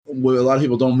what a lot of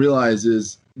people don't realize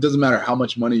is it doesn't matter how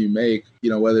much money you make,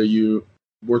 whether you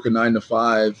work a 9 to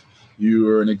 5, you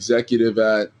are an executive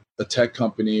at a tech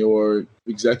company or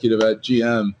executive at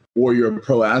GM, or you're a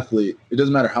pro athlete. It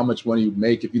doesn't matter how much money you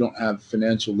make. If you don't have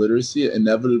financial literacy,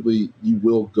 inevitably you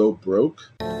will go broke.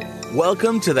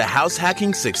 Welcome to the House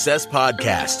Hacking Success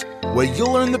Podcast, where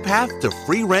you'll learn the path to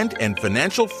free rent and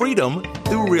financial freedom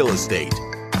through real estate.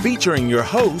 Featuring your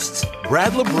hosts,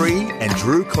 Brad Labrie and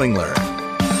Drew Klingler.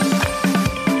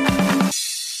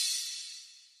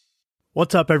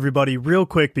 What's up, everybody? Real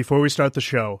quick before we start the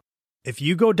show, if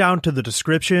you go down to the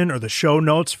description or the show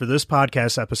notes for this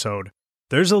podcast episode,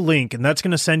 there's a link, and that's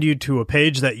going to send you to a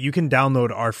page that you can download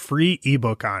our free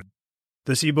ebook on.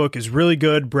 This ebook is really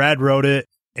good. Brad wrote it,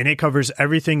 and it covers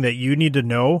everything that you need to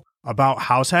know about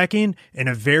house hacking in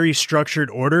a very structured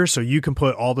order so you can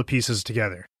put all the pieces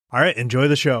together. All right, enjoy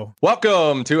the show.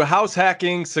 Welcome to House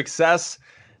Hacking Success.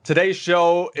 Today's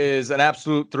show is an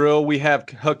absolute thrill. We have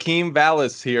Hakeem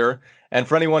Valles here. And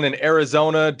for anyone in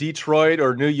Arizona, Detroit,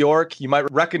 or New York, you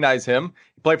might recognize him.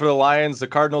 He played for the Lions, the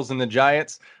Cardinals, and the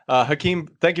Giants. Hakeem,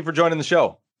 thank you for joining the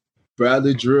show.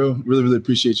 Bradley, Drew, really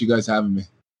appreciate you guys having me.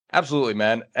 Absolutely,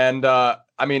 man. And I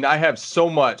have so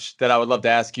much that I would love to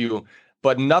ask you,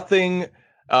 but nothing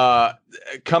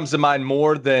comes to mind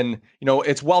more than,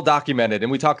 it's well documented.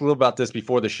 And we talked a little about this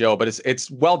before the show, but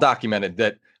it's well documented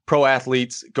that pro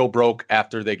athletes go broke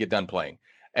after they get done playing.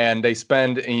 And they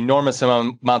spend enormous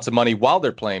amounts of money while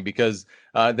they're playing because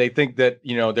they think that,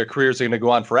 their careers are going to go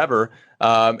on forever,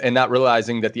 and not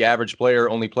realizing that the average player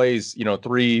only plays,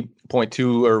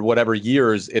 3.2 or whatever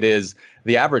years it is,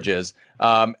 the average is,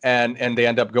 and they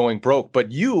end up going broke.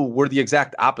 But you were the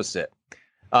exact opposite.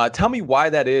 Tell me why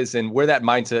that is and where that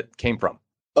mindset came from.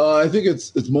 I think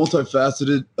it's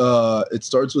multifaceted. It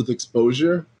starts with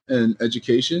exposure and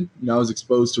education. I was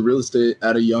exposed to real estate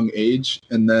at a young age.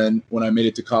 And then when I made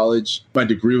it to college, my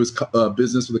degree was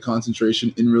business with a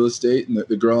concentration in real estate. And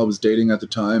the girl I was dating at the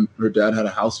time, her dad had a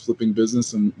house flipping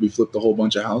business and we flipped a whole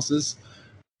bunch of houses.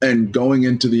 And going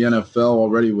into the NFL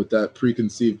already with that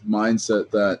preconceived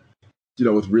mindset that,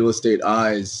 with real estate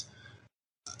eyes,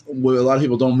 what a lot of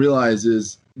people don't realize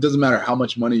is it doesn't matter how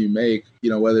much money you make,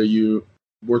 whether you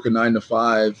work a 9 to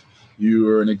 5, you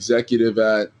are an executive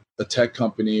at a tech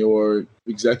company or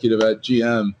executive at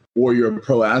GM, or you're a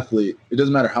pro athlete. It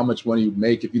doesn't matter how much money you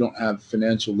make. If you don't have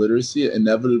financial literacy,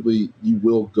 inevitably you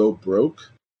will go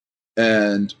broke.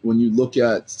 And when you look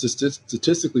at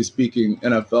statistically speaking,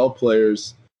 NFL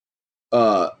players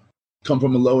come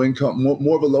from a low income,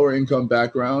 more of a lower income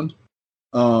background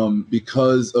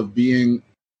because of being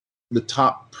the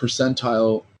top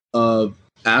percentile of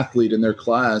athlete in their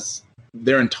class.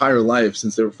 Their entire life,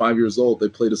 since they were 5 years old, they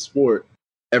played a sport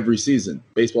every season: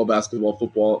 baseball, basketball,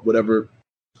 football, whatever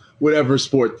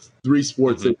sport. 3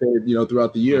 sports they played,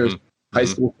 throughout the years. High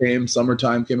school came,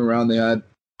 summertime came around. They had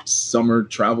summer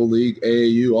travel league,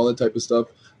 AAU, all that type of stuff.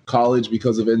 College,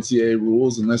 because of NCAA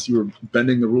rules, unless you were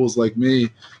bending the rules like me,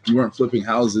 you weren't flipping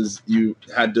houses. You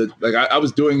had to, I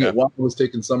was doing it while I was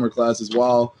taking summer classes,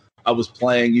 while I was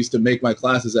playing. Used to make my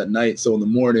classes at night, so in the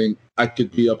morning I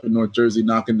could be up in North Jersey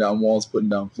knocking down walls, putting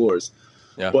down floors.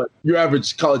 Yeah. But your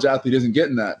average college athlete isn't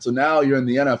getting that. So now you're in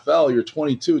the NFL, you're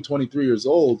 22, 23 years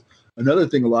old. Another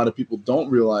thing a lot of people don't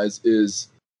realize is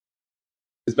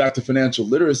back to financial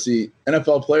literacy.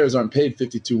 NFL players aren't paid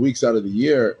 52 weeks out of the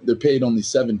year. They're paid only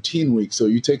 17 weeks. So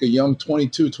you take a young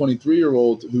 22,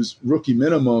 23-year-old whose rookie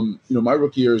minimum, my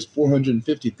rookie year is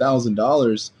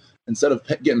 $450,000. Instead of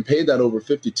getting paid that over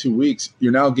 52 weeks,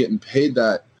 you're now getting paid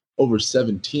that over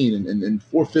 17. And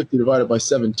 450 divided by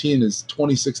 17 is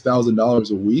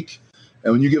 $26,000 a week.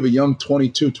 And when you give a young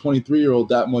 22, 23-year-old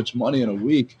that much money in a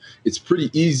week, it's pretty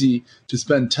easy to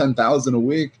spend $10,000 a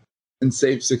week and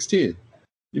save 16.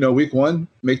 Week 1,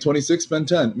 make 26, spend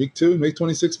 10. Week 2, make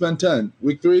 26, spend 10.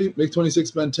 Week 3, make 26,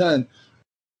 spend 10.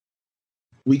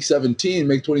 Week 17,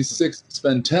 make 26,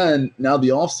 spend 10. Now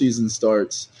the off season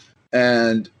starts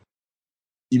and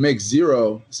you make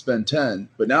 0, spend 10,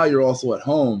 but now you're also at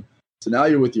home. So now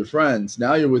you're with your friends.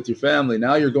 Now you're with your family.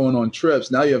 Now you're going on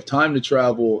trips. Now you have time to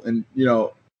travel and,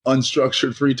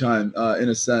 unstructured free time in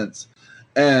a sense.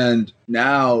 And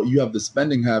now you have the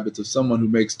spending habits of someone who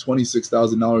makes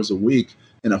 $26,000 a week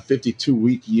in a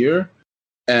 52-week year.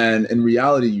 And in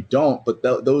reality, you don't. But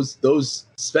those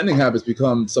spending habits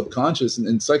become subconscious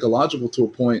and psychological to a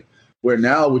point where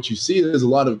now what you see is a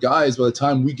lot of guys, by the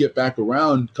time we get back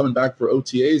around, coming back for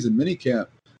OTAs and minicamp,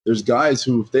 there's guys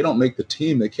who, if they don't make the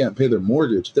team, they can't pay their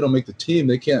mortgage. If they don't make the team,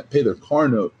 they can't pay their car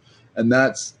note. And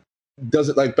it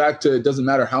doesn't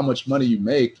matter how much money you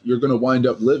make, you're going to wind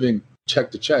up living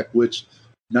check to check, which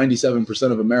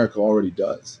 97% of America already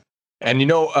does. And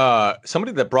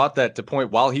somebody that brought that to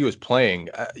point while he was playing,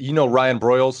 Ryan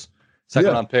Broyles,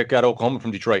 second round pick out of Oklahoma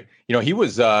from Detroit. He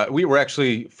was we were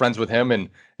actually friends with him,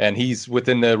 and he's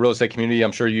within the real estate community.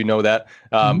 I'm sure you know that.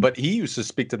 But he used to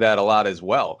speak to that a lot as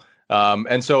well.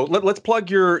 And so let's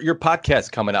plug your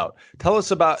podcast coming out. Tell us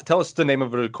the name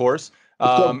of it, of course,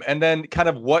 and then kind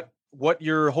of what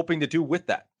you're hoping to do with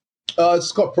that.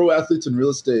 It's called Pro Athletes in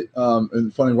Real Estate.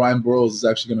 And funny, Ryan Broyles is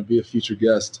actually going to be a featured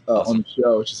guest awesome. On the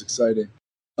show, which is exciting.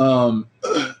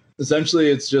 Essentially,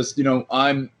 it's just,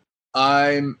 I'm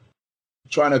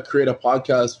trying to create a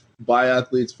podcast by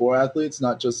athletes for athletes,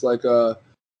 not just like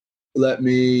let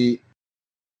me,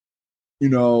 I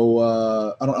don't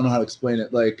know how to explain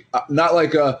it. Like, not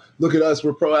like look at us,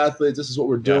 we're pro athletes. This is what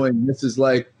we're doing. Yeah. This is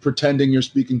like pretending you're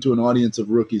speaking to an audience of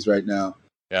rookies right now.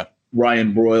 Yeah.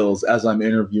 Ryan Broyles, as I'm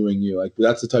interviewing you, like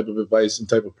that's the type of advice and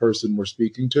type of person we're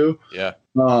speaking to. Yeah.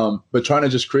 But trying to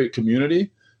just create community,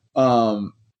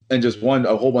 and just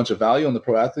a whole bunch of value on the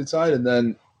pro athlete side. And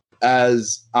then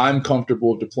as I'm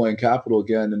comfortable deploying capital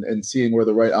again and seeing where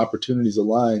the right opportunities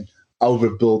align, I'll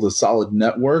build a solid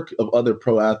network of other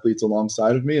pro athletes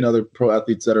alongside of me and other pro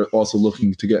athletes that are also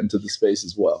looking to get into the space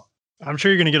as well. I'm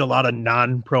sure you're going to get a lot of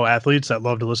non-pro athletes that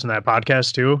love to listen to that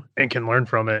podcast too and can learn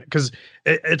from it, because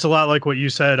it's a lot like what you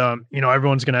said.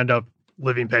 Everyone's going to end up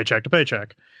living paycheck to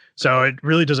paycheck. So it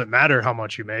really doesn't matter how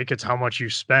much you make. It's how much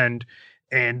you spend.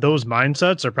 And those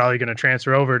mindsets are probably going to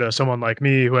transfer over to someone like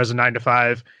me who has a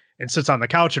 9-to-5 and sits on the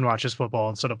couch and watches football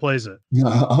instead of plays it.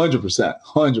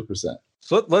 100%.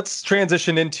 So let's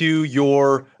transition into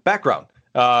your background.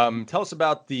 Tell us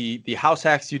about the house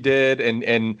hacks you did,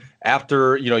 and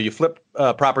after you flipped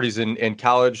properties in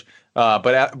college,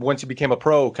 but once you became a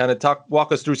pro, kind of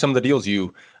walk us through some of the deals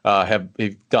you have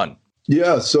done.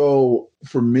 Yeah. So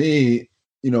for me,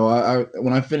 I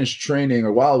when I finished training,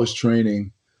 or while I was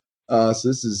training, so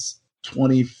this is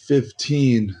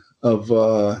 2015 of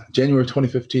January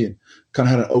 2015, kind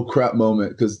of had an oh crap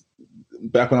moment, because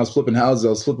back when I was flipping houses, I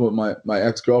was flipping with my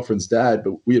ex-girlfriend's dad,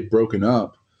 but we had broken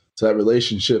up. So that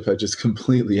relationship had just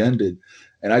completely ended.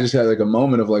 And I just had like a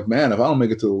moment of like, man, if I don't make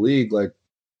it to the league, like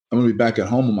I'm going to be back at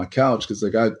home on my couch. Cause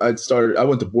like I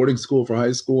went to boarding school for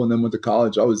high school and then went to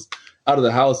college. I was out of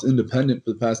the house independent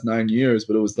for the past 9 years,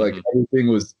 but it was like everything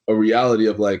was a reality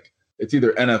of like, it's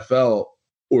either NFL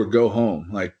or go home.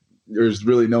 Like there's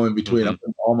really no in between. I'm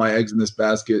putting all my eggs in this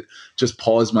basket, just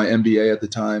paused my MBA at the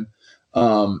time.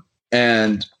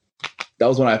 And that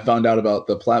was when I found out about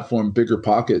the platform Bigger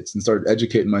Pockets and started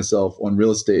educating myself on real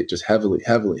estate just heavily,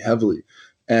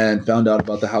 and found out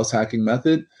about the house hacking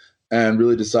method and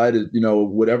really decided,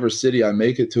 whatever city I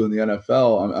make it to in the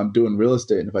NFL, I'm doing real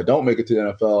estate. And if I don't make it to the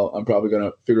NFL, I'm probably going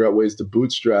to figure out ways to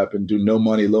bootstrap and do no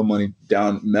money, low money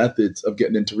down methods of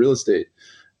getting into real estate.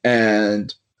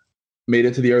 And made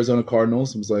it to the Arizona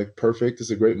Cardinals. I was like, perfect. This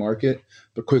is a great market.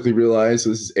 But quickly realized, so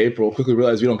this is April, we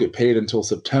don't get paid until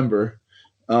September.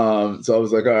 So I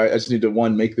was like, all right, I just need to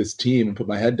make this team and put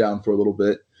my head down for a little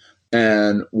bit.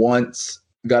 And once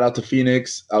got out to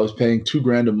Phoenix, I was paying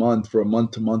 $2,000 a month for a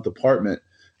month-to-month apartment.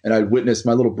 And I witnessed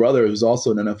my little brother, who's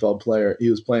also an NFL player. He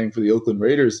was playing for the Oakland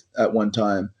Raiders at one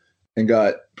time and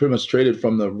got pretty much traded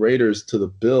from the Raiders to the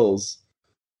Bills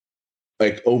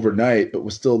like overnight, but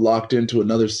was still locked into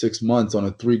another 6 months on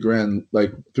a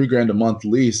 $3,000 a month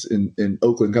lease in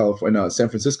Oakland, California, San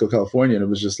Francisco, California. And it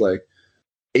was just like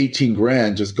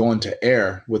 $18,000 just going to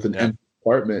air with an empty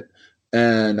apartment.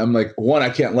 And I'm like, I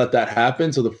can't let that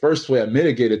happen. So the first way I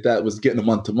mitigated that was getting a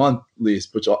month-to-month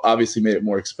lease, which obviously made it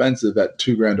more expensive at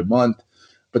 $2,000 a month.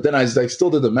 But then I still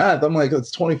did the math. I'm like,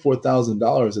 it's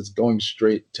 $24,000. It's going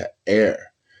straight to air.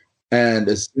 And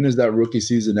as soon as that rookie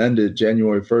season ended,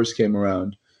 January 1st came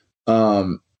around,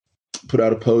 put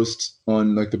out a post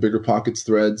on like the Bigger Pockets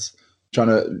threads, trying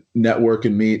to network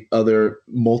and meet other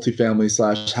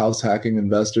multifamily / house hacking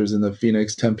investors in the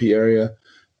Phoenix, Tempe area,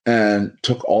 and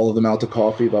took all of them out to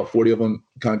coffee. About 40 of them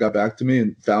kind of got back to me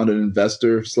and found an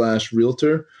investor /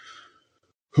 realtor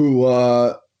who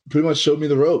pretty much showed me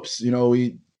the ropes.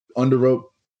 We underwrote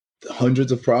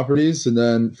hundreds of properties and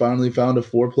then finally found a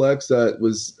fourplex that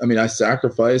was, I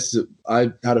sacrificed.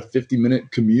 I had a 50-minute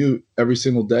commute every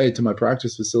single day to my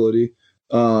practice facility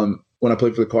when I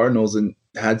played for the Cardinals, and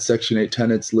had Section 8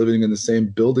 tenants living in the same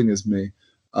building as me.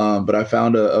 But I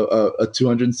found a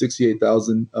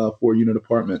 $268,000 4-unit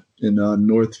apartment in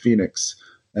North Phoenix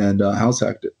and house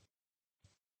hacked it.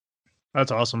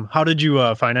 That's awesome. How did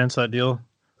you finance that deal?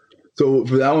 So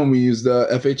for that one, we used the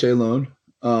FHA loan.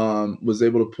 Was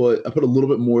able to I put a little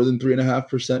bit more than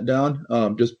 3.5%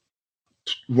 down. Just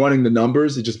running the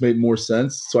numbers, it just made more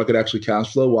sense, so I could actually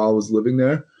cash flow while I was living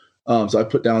there. So I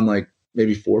put down like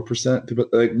maybe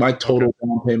 4%. Like my total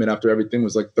down payment after everything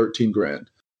was like 13 grand.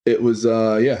 It was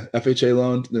FHA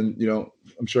loan. Then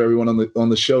I'm sure everyone on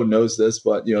the show knows this,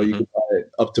 but you can buy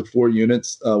it up to 4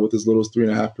 units with as little as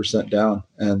 3.5% down.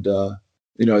 And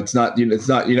it's not you're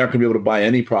not going to be able to buy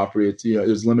any property. It's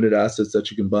there's limited assets that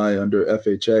you can buy under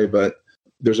FHA, but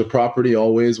there's a property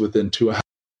always within 2.5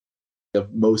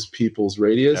 of most people's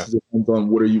radius. Yeah. It depends on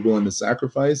what are you willing to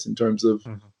sacrifice in terms of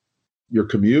your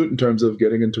commute, in terms of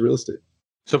getting into real estate.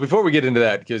 So before we get into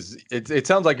that, because it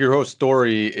sounds like your whole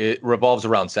story, it revolves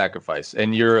around sacrifice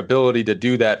and your ability to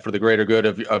do that for the greater good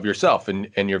of yourself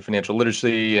and your financial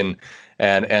literacy and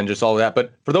just all of that.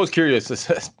 But for those curious,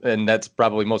 and that's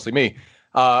probably mostly me,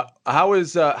 how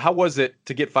was it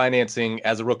to get financing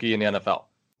as a rookie in the NFL?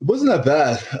 It wasn't that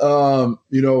bad.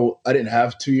 I didn't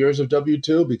have 2 years of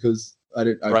W-2 because I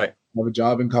have a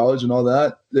job in college and all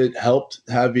that. It helped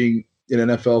having an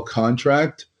NFL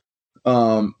contract.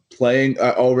 Playing,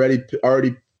 I already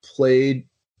played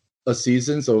a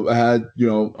season, so I had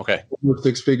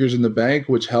 6 figures in the bank,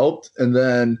 which helped, and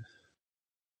then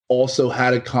also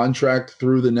had a contract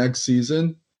through the next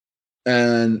season,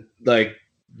 and like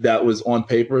that was on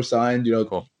paper signed.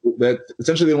 Cool. That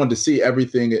essentially they wanted to see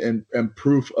everything and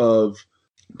proof of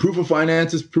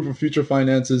finances, proof of future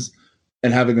finances,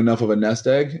 and having enough of a nest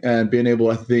egg and being able,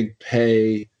 I think,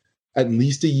 pay at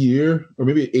least a year or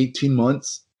maybe 18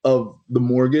 months of the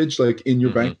mortgage, like in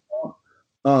your bank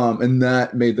account. And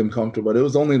that made them comfortable. But it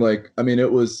was only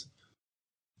it was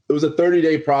a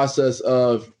 30-day process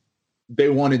of they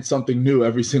wanted something new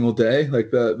every single day. Like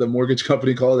the mortgage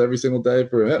company called every single day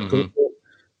for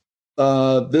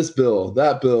this bill,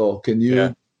 that bill. Can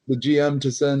you, the GM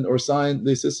to send or sign,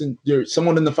 the assistant,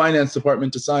 someone in the finance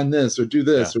department to sign this or do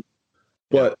this.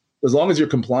 But as long as you're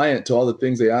compliant to all the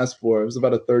things they asked for, it was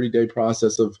about a 30-day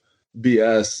process of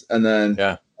BS, and then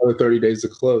another 30 days to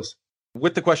close.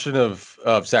 With the question of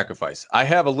sacrifice, I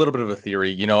have a little bit of a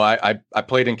theory. I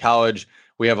played in college.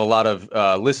 We have a lot of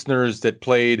listeners that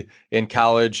played in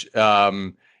college.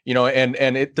 And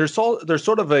there's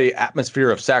sort of a atmosphere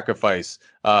of sacrifice,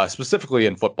 specifically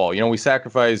in football. We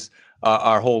sacrifice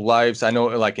our whole lives. I know,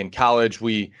 like in college,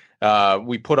 we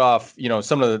put off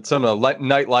some of the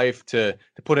nightlife to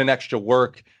put in extra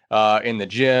work in the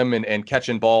gym and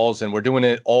catching balls, and we're doing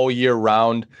it all year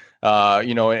round.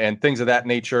 And things of that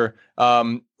nature.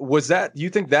 Do you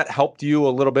think that helped you a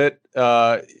little bit in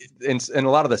a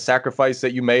lot of the sacrifice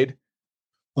that you made?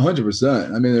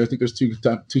 100%. I mean, I think there's two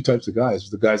types of guys.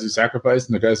 There's the guys who sacrifice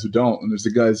and the guys who don't. And there's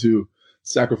the guys who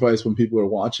sacrifice when people are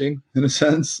watching, in a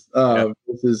sense,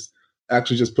 versus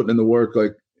actually just putting in the work,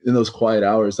 like in those quiet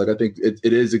hours. Like, I think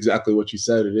it is exactly what you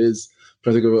said. It is.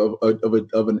 I think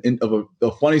of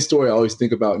a funny story I always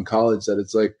think about in college, that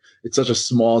it's like, it's such a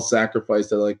small sacrifice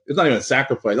that, like, it's not even a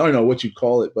sacrifice. I don't know what you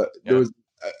call it, but there was,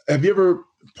 have you ever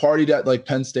partied at like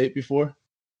Penn State before?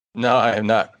 No, I have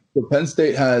not. So Penn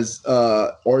State has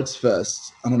Arts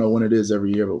Fest. I don't know when it is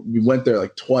every year, but we went there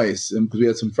like twice, and because we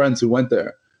had some friends who went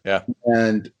there. Yeah.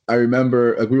 And I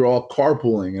remember, like, we were all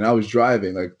carpooling and I was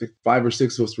driving, like 5 or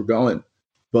 6 of us were going.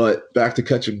 But back to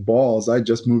catching balls, I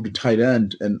just moved to tight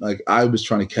end, and like I was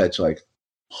trying to catch like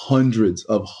hundreds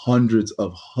of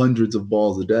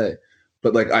balls a day.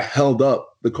 But like I held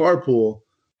up the carpool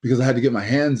because I had to get my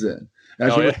hands in.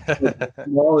 And as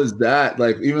small as that,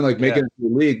 like even like making it to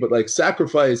the league, but like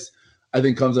sacrifice, I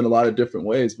think, comes in a lot of different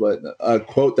ways. But a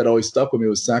quote that always stuck with me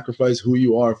was, "Sacrifice who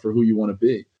you are for who you want to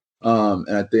be."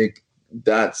 And I think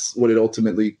that's what it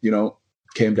ultimately,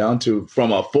 came down to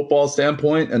from a football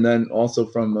standpoint, and then also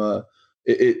from I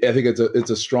think it's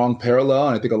a strong parallel,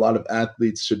 and I think a lot of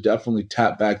athletes should definitely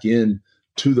tap back in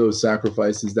to those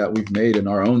sacrifices that we've made in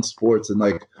our own sports and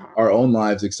like our own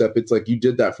lives. Except it's like you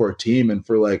did that for a team and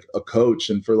for like a coach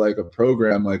and for like a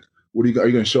program. Like, are you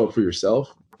going to show up for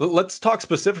yourself? Let's talk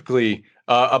specifically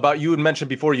about, you had mentioned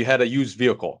before you had a used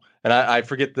vehicle, and I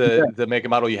forget the make and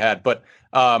model you had, but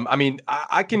I mean,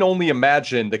 I can only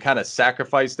imagine the kind of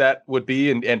sacrifice that would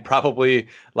be, and probably a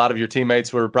lot of your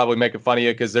teammates were probably making fun of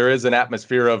you because there is an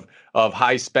atmosphere of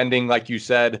high spending, like you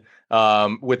said,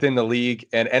 within the league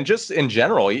and just in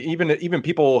general, even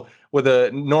people with a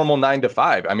normal 9 to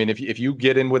 5. I mean, if you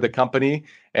get in with a company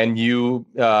and you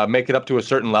make it up to a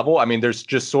certain level, I mean, there's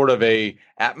just sort of a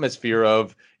atmosphere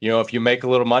of, if you make a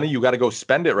little money, you got to go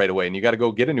spend it right away, and you got to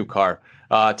go get a new car.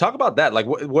 Talk about that. Like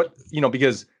what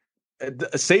because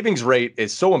the savings rate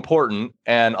is so important,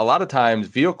 and a lot of times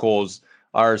vehicles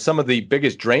are some of the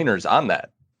biggest drainers on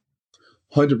that.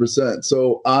 100%.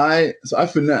 So I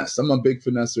finesse. I'm a big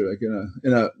finesser, like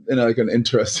in like an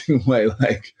interesting way.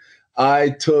 Like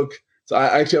I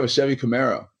actually have a Chevy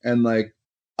Camaro, and like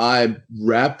I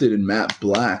wrapped it in matte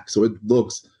black, so it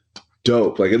looks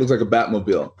dope. Like it looks like a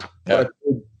Batmobile. But I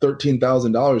paid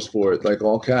 $13,000 for it, like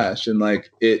all cash, and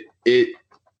like it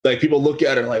like people look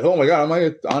at it like, oh my god! I'm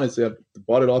like, honestly, I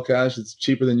bought it all cash. It's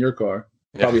cheaper than your car,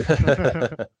 probably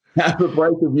half the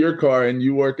price of your car, and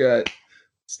you work at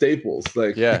Staples,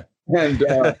 like and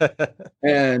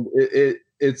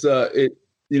it's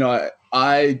you know,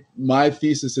 my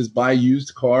thesis is buy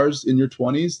used cars in your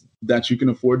 20s that you can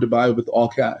afford to buy with all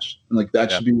cash, and like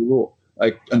that should be the rule.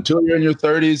 Like until you're in your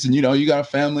 30s and you know you got a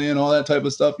family and all that type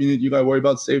of stuff, you got to worry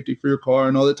about safety for your car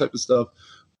and all that type of stuff.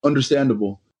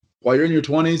 Understandable. While you're in your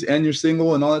 20s and you're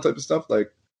single and all that type of stuff,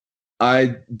 like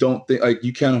I don't think like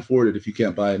you can't afford it if you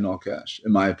can't buy it in all cash,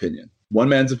 in my opinion. One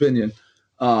man's opinion.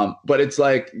 But it's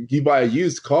like you buy a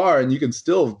used car and you can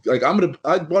still like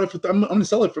I bought it for I'm gonna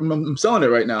sell it I'm selling it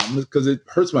right now because it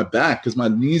hurts my back because my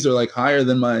knees are like higher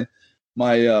than my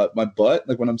butt,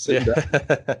 like when I'm sitting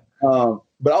down.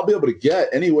 But I'll be able to get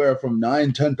anywhere from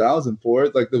 $9,000-$10,000 for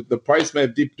it. Like the price may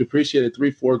have depreciated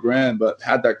 $3-4 grand, but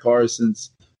had that car since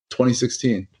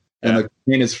 2016, and the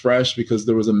paint is fresh because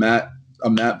there was a matte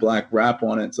black wrap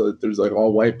on it, so there's like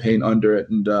all white paint under it.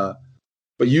 And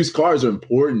but used cars are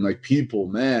important, like people,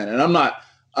 man. And I'm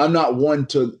not one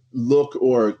to look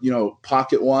or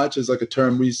pocket watch is like a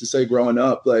term we used to say growing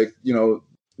up. Like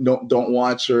don't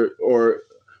watch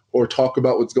or talk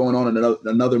about what's going on in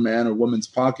another man or woman's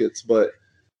pockets. But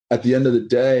at the end of the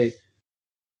day,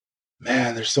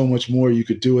 man, there's so much more you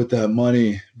could do with that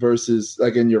money versus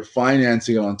like, and you're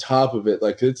financing it on top of it.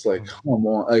 Like, it's like, come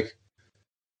on, like,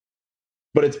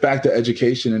 but it's back to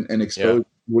education and exposure. Yeah.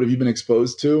 What have you been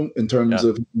exposed to in terms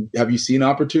of, have you seen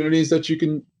opportunities that you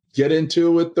can get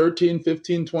into with $13,000,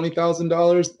 $15,000,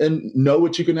 $20,000 and know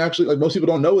what you can actually, like most people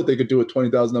don't know what they could do with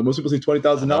 $20,000. Most people see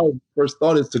 $20,000. First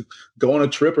thought is to go on a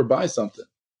trip or buy something.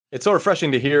 It's so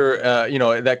refreshing to hear,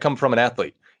 that come from an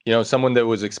athlete. Someone that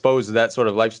was exposed to that sort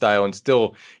of lifestyle and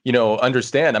still,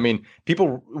 understand. I mean,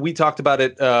 we talked about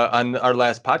it on our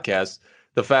last podcast,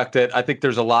 the fact that I think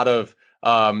there's a lot of,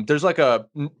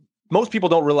 most people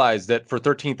don't realize that for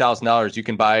 $13,000, you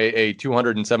can buy a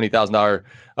 $270,000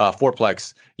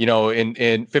 fourplex,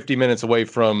 in 50 minutes away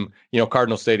from,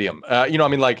 Cardinal Stadium.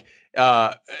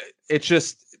 It's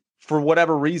just, for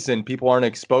whatever reason, people aren't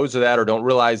exposed to that or don't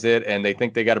realize it. And they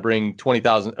think they got to bring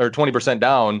 20,000 or 20%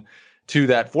 down to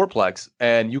that fourplex,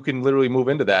 and you can literally move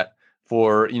into that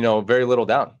for, very little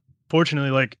down. Fortunately,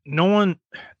 like no one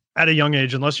at a young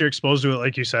age, unless you're exposed to it,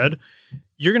 like you said,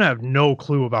 you're going to have no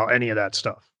clue about any of that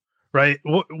stuff, right?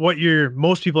 What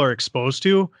most people are exposed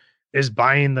to is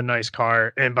buying the nice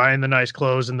car and buying the nice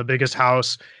clothes and the biggest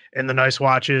house and the nice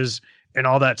watches and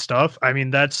all that stuff. I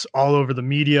mean, that's all over the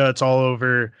media. It's all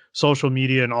over social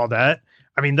media and all that.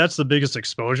 I mean, that's the biggest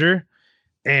exposure.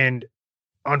 And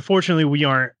unfortunately, we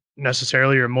aren't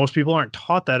necessarily, or most people aren't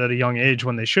taught that at a young age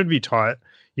when they should be taught,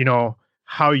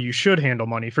 how you should handle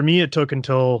money. For me, it took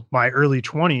until my early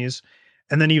 20s.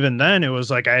 And then even then, it was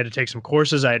like I had to take some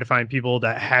courses. I had to find people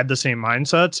that had the same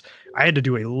mindsets. I had to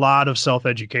do a lot of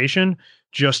self-education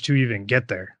just to even get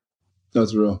there.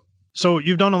 That's real. So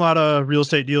you've done a lot of real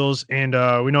estate deals, and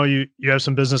we know you have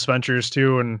some business ventures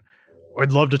too, and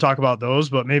I'd love to talk about those,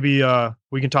 but maybe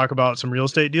we can talk about some real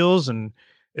estate deals. And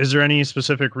is there any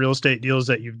specific real estate deals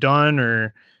that you've done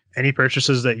or any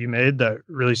purchases that you made that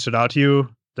really stood out to you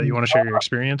that you want to share your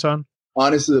experience on?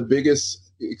 Honestly, the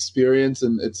biggest experience,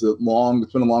 and it's been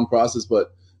a long process,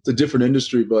 but it's a different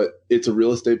industry, but it's a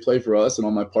real estate play for us. And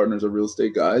all my partners are real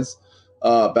estate guys.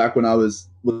 Back when I was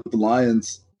with the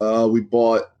Lions, we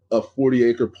bought a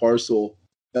 40-acre parcel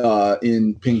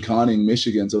in Pinconning,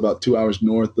 Michigan, so about 2 hours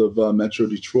north of Metro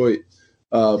Detroit.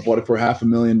 Bought it for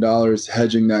 $500,000,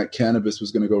 hedging that cannabis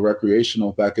was going to go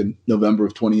recreational back in November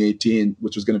of 2018,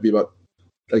 which was going to be about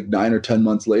like 9 or 10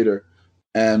 months later.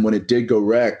 And when it did go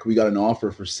rec, we got an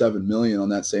offer for $7 million on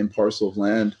that same parcel of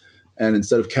land. And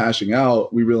instead of cashing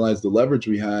out, we realized the leverage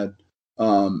we had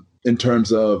in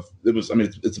terms of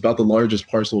it's about the largest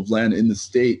parcel of land in the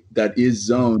state that is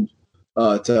zoned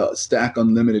to stack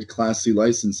unlimited Class C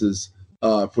licenses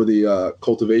for the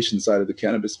cultivation side of the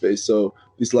cannabis space. So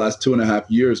these last 2.5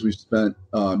 years, we've spent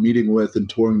meeting with and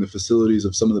touring the facilities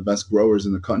of some of the best growers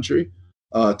in the country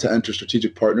to enter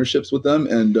strategic partnerships with them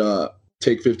and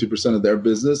take 50% of their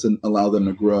business and allow them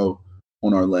to grow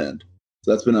on our land.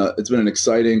 So it's been an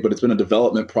exciting, but it's been a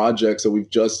development project. So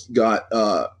we've just got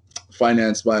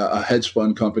financed by a hedge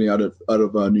fund company out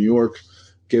of New York.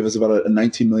 Gave us about a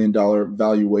 $19 million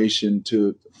valuation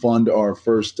to fund our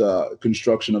first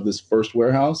construction of this first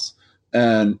warehouse,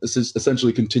 and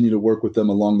essentially continue to work with them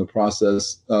along the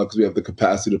process because we have the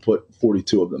capacity to put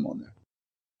 42 of them on there.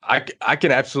 I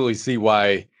can absolutely see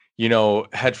why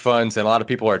hedge funds and a lot of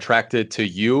people are attracted to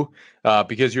you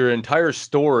because your entire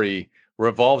story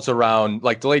revolves around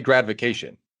like delayed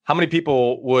gratification. How many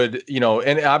people would,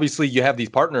 and obviously you have these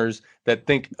partners that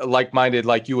think like-minded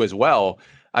like you as well.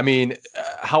 I mean,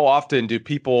 how often do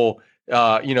people,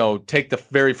 take the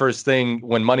very first thing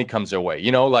when money comes their way?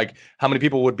 Like how many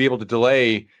people would be able to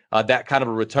delay that kind of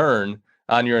a return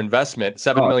on your investment,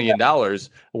 $7 million,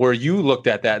 where you looked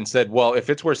at that and said, well, if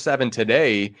it's worth 7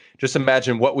 today, just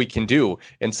imagine what we can do.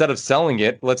 Instead of selling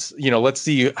it, let's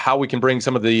see how we can bring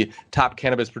some of the top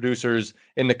cannabis producers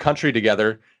in the country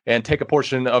together and take a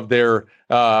portion of their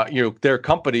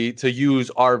company to use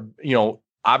our,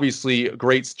 obviously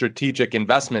great strategic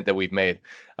investment that we've made.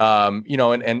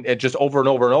 And just over and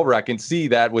over and over, I can see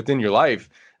that within your life.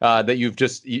 That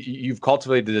you've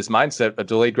cultivated this mindset of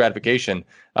delayed gratification,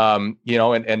 and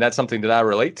that's something that I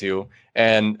relate to.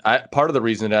 And part of the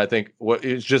reason that I think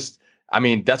is just, I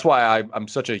mean, that's why I'm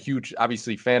such a huge,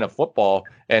 obviously, fan of football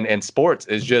and sports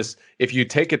is just if you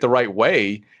take it the right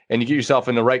way and you get yourself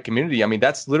in the right community. I mean,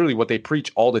 that's literally what they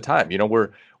preach all the time.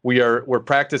 We're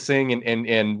practicing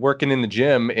and working in the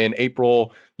gym in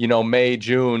April, May,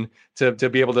 June to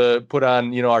be able to put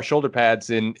on, our shoulder pads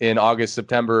in August,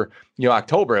 September,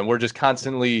 October. And we're just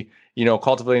constantly,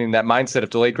 cultivating that mindset of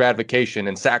delayed gratification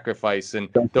and sacrifice. And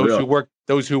those who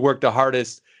work the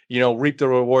hardest, reap the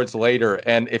rewards later.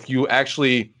 And if you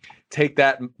actually take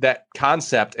that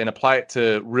concept and apply it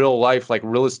to real life, like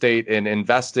real estate and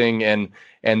investing and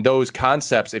those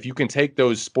concepts, if you can take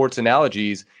those sports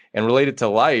analogies and relate it to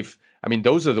life, I mean,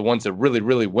 those are the ones that really,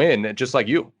 really win, just like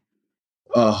you.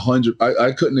 100.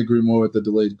 I couldn't agree more with the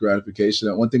delayed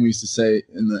gratification. One thing we used to say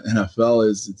in the NFL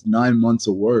is it's 9 months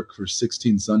of work for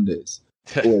 16 Sundays,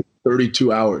 or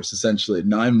 32 hours, essentially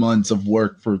 9 months of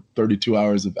work for 32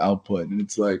 hours of output. And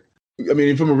it's like, I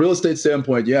mean, from a real estate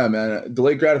standpoint, yeah, man,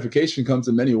 delayed gratification comes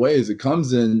in many ways. It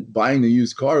comes in buying the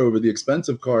used car over the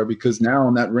expensive car, because now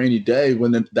on that rainy day,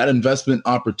 when that investment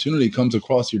opportunity comes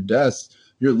across your desk,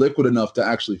 you're liquid enough to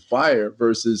actually fire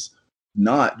versus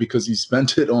not, because you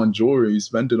spent it on jewelry, you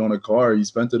spent it on a car, you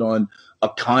spent it on a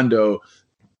condo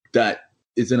that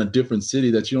is in a different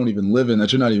city that you don't even live in,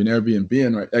 that you're not even Airbnb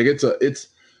in, right? Like it's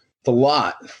a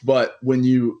lot. But when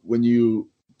you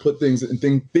put things and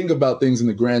think about things in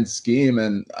the grand scheme,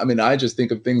 and I mean, I just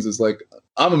think of things as like,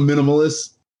 I'm a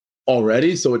minimalist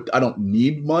already, so I don't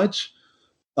need much.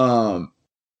 But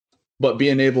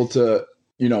being able to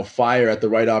fire at the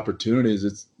right opportunities.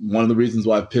 It's one of the reasons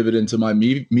why I've pivoted into my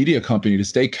media company to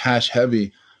stay cash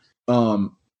heavy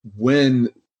when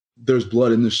there's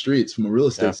blood in the streets from a real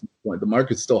estate standpoint. The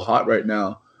market's still hot right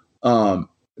now.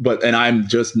 But I'm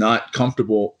just not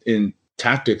comfortable in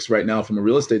tactics right now from a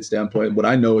real estate standpoint. What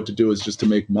I know what to do is just to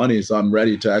make money. So I'm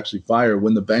ready to actually fire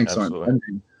when the banks aren't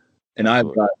lending. And I've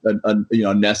got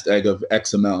a nest egg of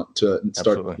X amount to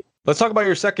start. Absolutely. Let's talk about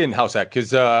your second house hack,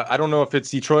 because I don't know if it's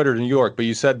Detroit or New York, but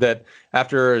you said that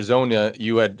after Arizona,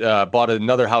 you had bought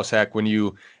another house hack when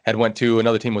you had went to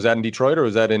another team. Was that in Detroit or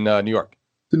was that in New York?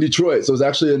 In Detroit. So it was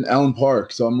actually in Allen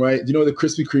Park. So I'm right. Do you know where the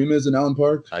Krispy Kreme is in Allen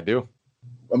Park? I do.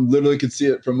 I literally could see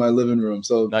it from my living room.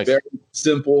 So nice. Very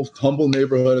simple, humble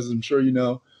neighborhood, as I'm sure you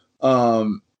know.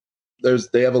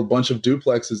 They have a bunch of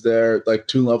duplexes there, like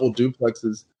 2-level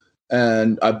duplexes.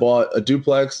 And I bought a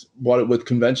duplex, bought it with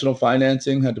conventional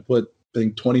financing, had to put, I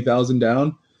think, $20,000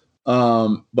 down.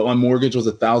 But my mortgage was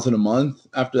 $1,000 a month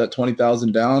after that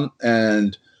 $20,000 down,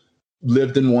 and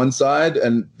lived in one side.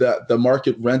 And the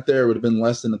market rent there would have been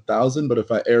less than $1,000. But if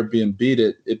I Airbnb'd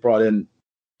it, it brought in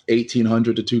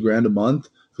 $1,800 to $2,000 a month.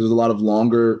 Because there's a lot of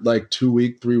longer, like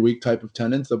 2-week, 3-week type of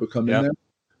tenants that would come in there.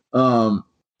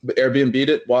 But Airbnb'd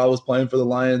it while I was playing for the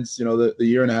Lions, the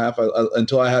year and a half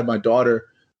until I had my daughter.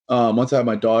 Once I had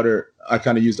my daughter, I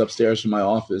kind of used upstairs for my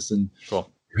office and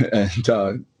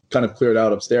kind of cleared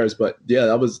out upstairs. But yeah,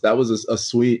 that was a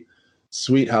sweet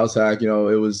house hack. It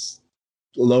was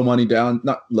not low money down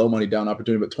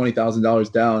opportunity, but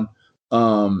 $20,000 down,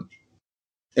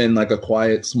 in like a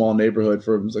quiet, small neighborhood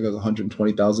for, it was like a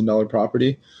 $120,000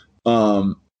 property.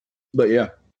 But yeah,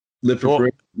 lived for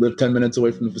free, lived 10 minutes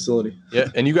away from the facility. Yeah.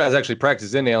 And you guys actually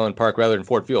practice in Allen Park rather than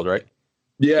Ford Field, right?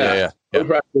 Yeah. We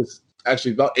practice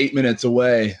actually about 8 minutes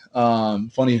away.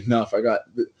 Funny enough, I got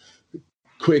the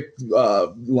quick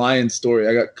Lions story.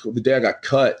 The day I got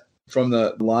cut from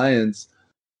the Lions,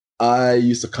 I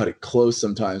used to cut it close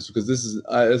sometimes,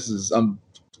 because I'm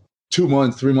 3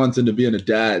 months into being a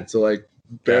dad, so like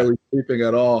barely sleeping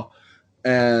at all.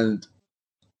 And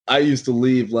I used to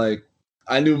leave, like,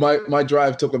 I knew my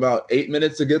drive took about 8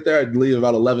 minutes to get there. I'd leave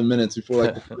about 11 minutes before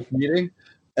like the first meeting.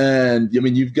 And I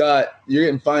mean, you're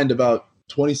getting fined about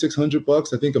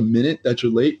 $2,600, I think, a minute that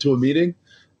you're late to a meeting.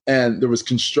 and there was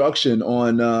construction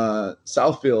on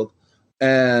Southfield.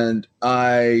 And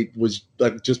I was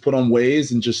like just put on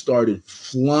Waze and just started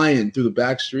flying through the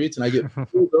back streets, and I get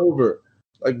pulled over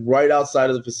like right outside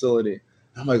of the facility.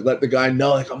 I'm like, let the guy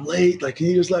know, like, I'm late. Like, can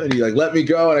you just let me? He like, let me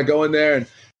go. And I go in there, and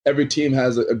every team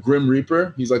has a Grim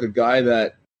Reaper. He's like a guy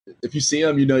that if you see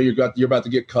him, you know you're about to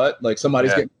get cut. Like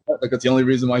somebody's getting cut. Like that's the only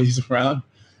reason why he's around.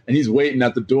 And he's waiting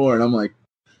at the door, and I'm like,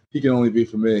 he can only be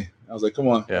for me. I was like, come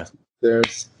on,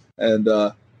 there's, and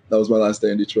that was my last day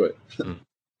in Detroit.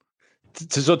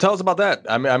 So tell us about that.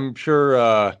 I mean, I'm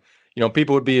sure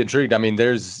people would be intrigued. I mean,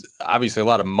 there's obviously a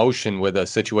lot of motion with a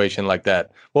situation like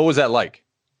that. What was that like?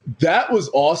 That was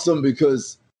awesome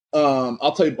because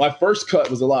I'll tell you, my first cut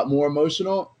was a lot more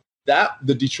emotional.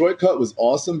 The Detroit cut was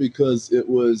awesome because it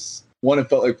was, one, it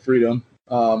felt like freedom.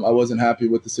 I wasn't happy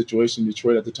with the situation in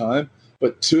Detroit at the time,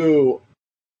 but two,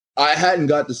 I hadn't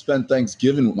got to spend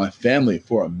Thanksgiving with my family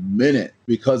for a minute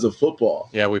because of football.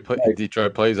 Yeah, we put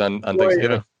Detroit plays on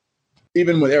Thanksgiving.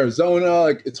 Even with Arizona,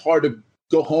 like it's hard to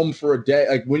go home for a day.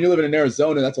 Like when you're living in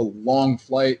Arizona, that's a long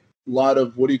flight. A lot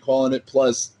of, what are you calling it?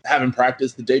 Plus having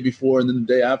practice the day before and then the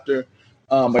day after,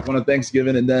 like on a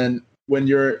Thanksgiving. And then when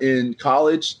you're in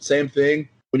college, same thing.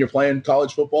 When you're playing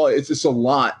college football, it's just a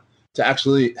lot to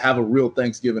actually have a real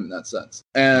Thanksgiving in that sense.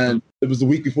 And it was the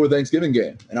week before Thanksgiving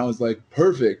game. And I was like,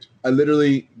 perfect. I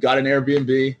literally got an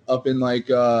Airbnb up in like,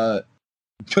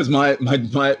 because my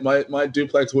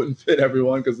duplex wouldn't fit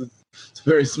everyone because it's a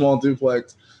very small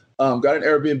duplex. Got an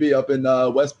Airbnb up in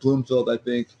West Bloomfield, I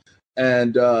think,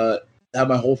 and had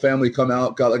my whole family come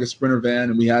out, got like a Sprinter van,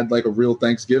 and we had like a real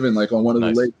Thanksgiving, like on one of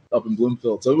the lakes up in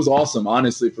Bloomfield. So it was awesome,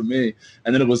 honestly, for me.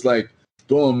 And then it was like,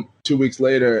 boom, 2 weeks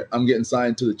later, I'm getting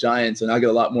signed to the Giants, and I get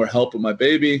a lot more help with my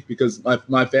baby because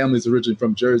my family's originally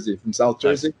from Jersey, from South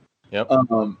Jersey. Yep.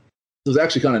 So it was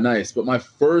actually kind of nice. But my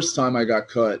first time I got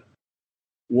cut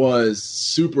was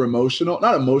super emotional.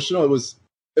 Not emotional. It was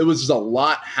just a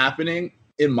lot happening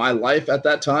in my life at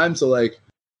that time. So like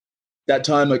that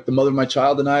time, like the mother of my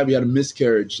child and I, we had a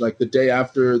miscarriage like the day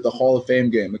after the Hall of Fame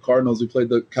game. The Cardinals, we played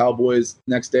the Cowboys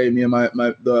next day. Me and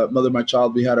the mother of my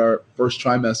child, we had our first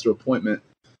trimester appointment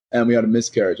and we had a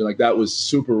miscarriage. And like that was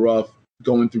super rough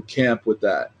going through camp with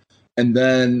that. And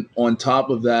then on top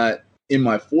of that, in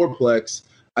my fourplex,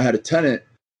 I had a tenant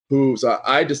so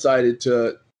I decided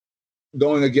to,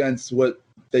 going against what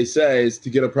they say is to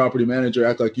get a property manager,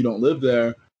 act like you don't live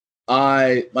there.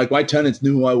 My tenants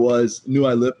knew who I was, knew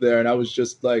I lived there. And I was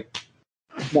just like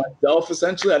myself,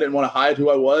 essentially. I didn't want to hide who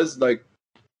I was, like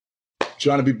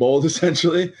trying to be bold,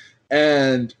 essentially.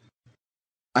 And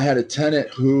I had a tenant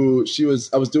who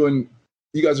I was doing,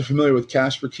 you guys are familiar with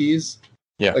Cash for Keys?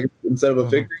 Yeah. Like instead of a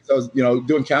fig, I was,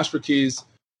 doing Cash for Keys.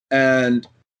 And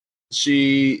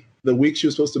the week she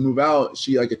was supposed to move out,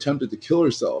 she like attempted to kill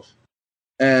herself.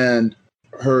 And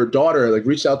her daughter like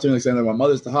reached out to me like saying, like, my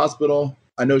mother's at the hospital.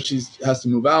 I know she has to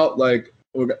move out. Like,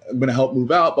 I'm going to help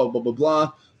move out, blah, blah, blah,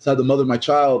 blah. So I had the mother of my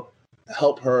child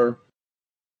help her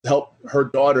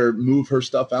daughter move her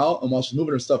stuff out. And while she's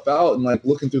moving her stuff out and like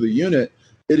looking through the unit,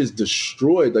 it is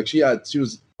destroyed. Like she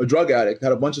was a drug addict,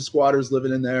 had a bunch of squatters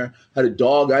living in there, had a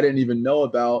dog I didn't even know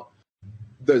about.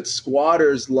 The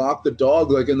squatters locked the dog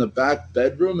like in the back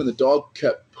bedroom, and the dog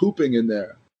kept pooping in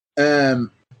there. And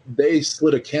they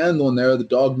slid a candle in there. The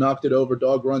dog knocked it over.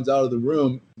 Dog runs out of the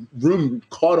room. Room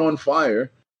caught on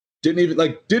fire.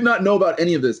 Did not know about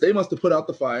any of this. They must have put out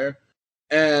the fire.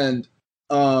 And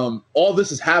all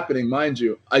this is happening, mind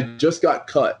you. I just got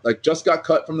cut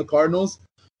from the Cardinals.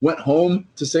 Went home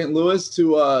to St. Louis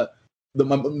to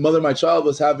my mother of my child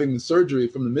was having the surgery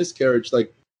from the miscarriage.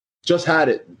 Like, just had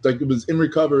it. Like, it was in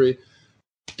recovery.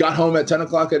 Got home at 10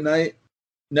 o'clock at night.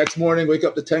 Next morning, wake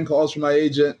up to 10 calls from my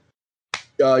agent.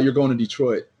 You're going to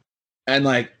Detroit. And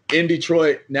like in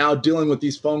Detroit, now dealing with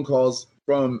these phone calls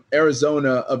from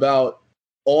Arizona about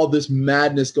all this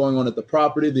madness going on at the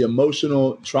property, the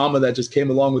emotional trauma that just came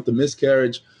along with the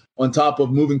miscarriage, on top of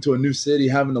moving to a new city,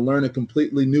 having to learn a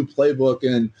completely new playbook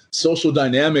and social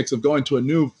dynamics of going to a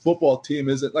new football team.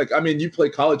 Isn't like, I mean, you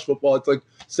play college football. It's like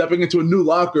stepping into a new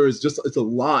locker it's a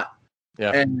lot.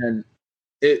 Yeah. And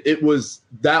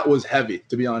that was heavy,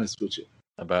 to be honest with you.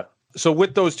 I bet. So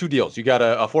with those two deals, you got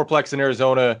a fourplex in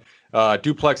Arizona,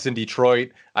 duplex in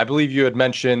Detroit. I believe you had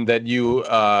mentioned that you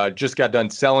just got done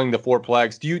selling the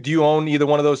fourplex. Do you own either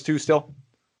one of those two still?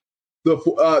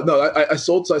 No, I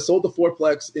sold the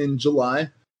fourplex in July.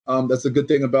 That's a good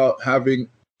thing about having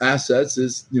assets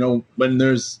is, when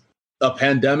there's a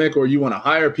pandemic or you want to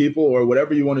hire people or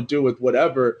whatever you want to do with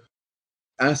whatever,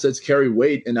 assets carry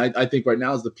weight. And I think right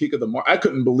now is the peak of the market. I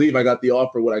couldn't believe I got the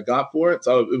offer, what I got for it.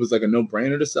 So it was like a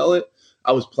no-brainer to sell it.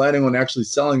 I was planning on actually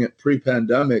selling it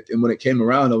pre-pandemic. And when it came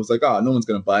around, I was like, oh, no one's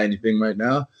going to buy anything right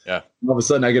now. Yeah. And all of a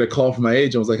sudden I get a call from my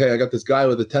agent. I was like, hey, I got this guy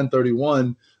with a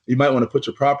 1031. You might want to put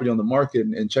your property on the market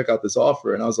and check out this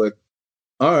offer. And I was like,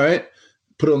 all right,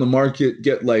 put it on the market,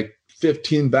 get like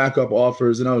 15 backup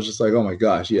offers. And I was just like, oh my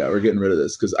gosh, yeah, we're getting rid of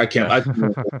this. Cause I can't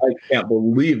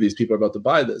believe these people are about to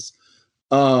buy this.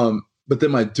 But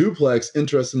then my duplex,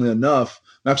 interestingly enough,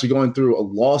 I'm actually going through a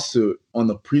lawsuit on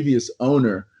the previous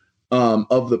owner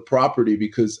of the property,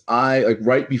 because I, like,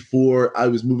 right before I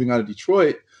was moving out of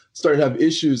Detroit, started to have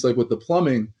issues like with the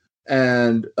plumbing,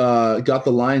 and got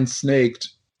the line snaked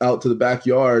out to the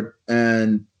backyard,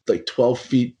 and like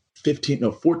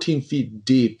 14 feet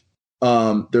deep,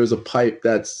 there's a pipe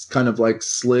that's kind of like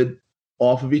slid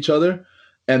off of each other,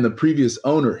 and the previous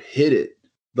owner hit it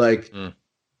like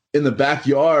in the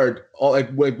backyard. All like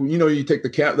you know, you take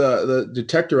the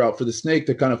detector out for the snake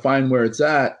to kind of find where it's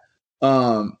at.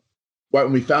 Right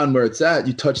when we found where it's at,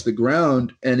 you touch the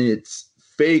ground and it's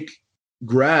fake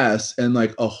grass and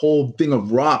like a whole thing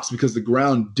of rocks, because the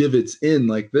ground divots in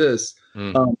like this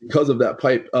because of that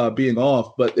pipe being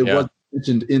off. But it wasn't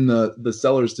mentioned in the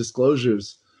seller's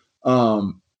disclosures.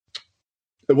 It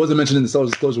wasn't mentioned in the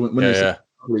seller's disclosure when they sold the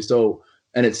property. So,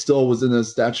 and it still was in the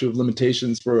statute of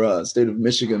limitations for state of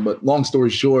Michigan. But long story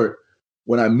short,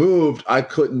 when I moved, I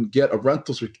couldn't get a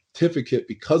rental certificate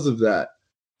because of that.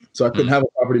 So I couldn't have a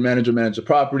property manager manage a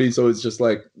property. So it's just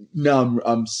like, now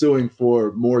I'm suing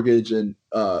for mortgage and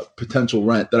potential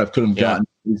rent that I couldn't have gotten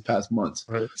these past months.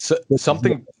 Right. So,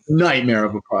 something nightmare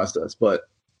of a process, but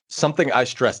something I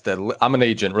stress that I'm an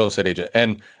agent, real estate agent,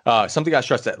 and something I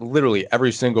stress that literally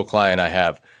every single client I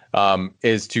have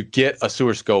is to get a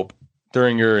sewer scope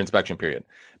during your inspection period,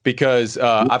 because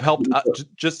I've helped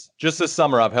just this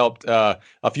summer. I've helped a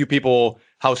few people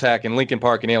house hack in Lincoln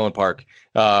Park and Allen Park.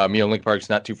 Lincoln Park's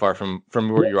not too far from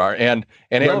where you are, and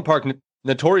Allen Park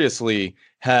notoriously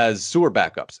has sewer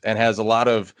backups and has a lot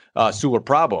of sewer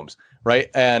problems, right?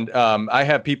 And I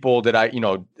have people that I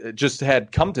just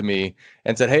had come to me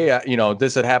and said, hey,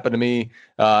 this had happened to me,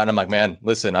 and I'm like, man,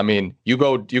 listen, I mean, you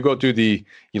go through the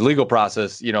legal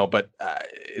process, but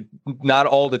not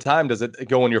all the time does it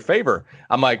go in your favor.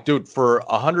 I'm like, dude, for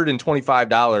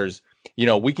 $125,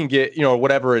 we can get,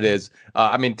 whatever it is.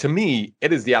 I mean, to me,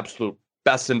 it is the absolute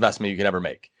best investment you can ever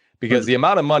make, because the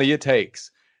amount of money it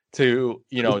takes to,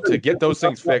 to get those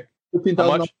things fixed.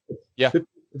 How much? Yeah.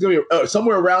 It's going to be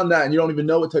somewhere around that. And you don't even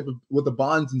know what the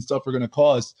bonds and stuff are going to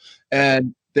cost.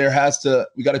 And we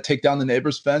got to take down the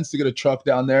neighbor's fence to get a truck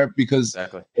down there, because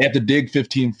they have to dig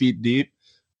 15 feet deep.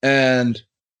 And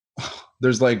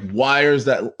there's like wires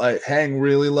that like hang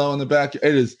really low in the back.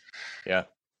 It's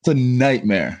a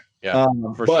nightmare. Yeah,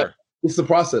 for sure. It's the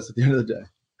process at the end of the day.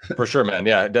 For sure, man.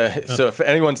 Yeah. So if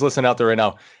anyone's listening out there right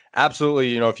now,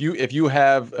 absolutely, if you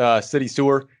have city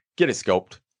sewer, get it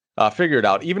scoped, figure it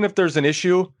out. Even if there's an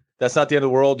issue, that's not the end of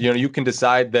the world. You can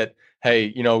decide that,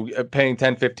 hey, paying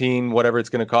 10, 15, whatever it's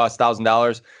going to cost,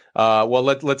 $1,000. Well,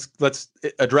 let's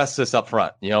address this up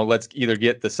front. Let's either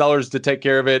get the sellers to take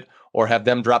care of it or have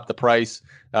them drop the price.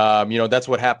 That's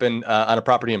what happened on a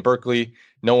property in Berkeley.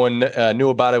 No one knew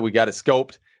about it. We got it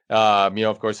scoped.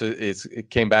 Of course, it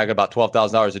came back about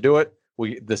 $12,000 to do it.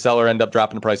 The seller ended up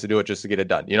dropping the price to do it just to get it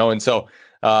done. And so,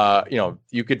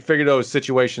 you could figure those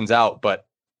situations out, but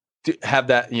to have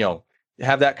that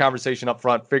conversation up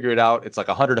front, figure it out. It's like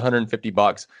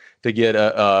 $150 to get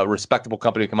a respectable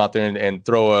company to come out there and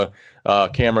throw a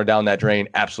camera down that drain.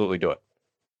 Absolutely do it.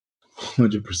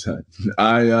 100%.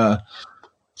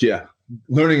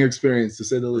 Learning experience, to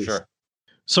say the least. Sure.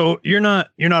 So you're not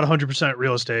 100%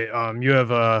 real estate. You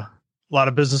have a lot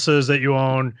of businesses that you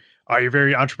own. You're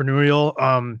very entrepreneurial.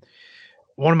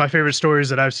 One of my favorite stories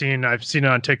that I've seen it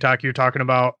on TikTok. You're talking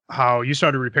about how you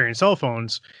started repairing cell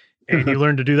phones, and you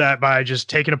learned to do that by just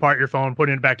taking apart your phone,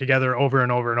 putting it back together over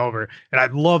and over and over. And I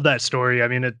love that story. I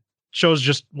mean, it shows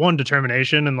just one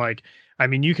determination,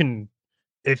 and you can,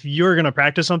 if you're going to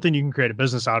practice something, you can create a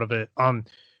business out of it.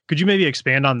 Could you maybe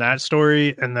expand on that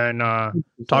story and then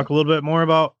talk a little bit more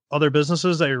about other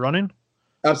businesses that you're running?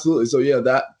 Absolutely. So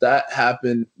that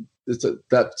happened.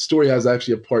 That story has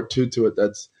actually a part 2 to it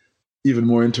that's even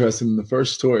more interesting than the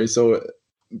first story. So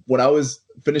when I was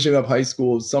finishing up high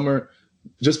school, summer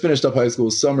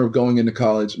going into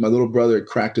college, my little brother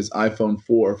cracked his iPhone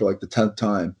 4 for like the 10th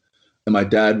time. And my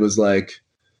dad was like,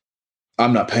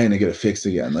 I'm not paying to get it fixed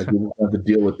again. Like, we don't have to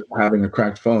deal with having a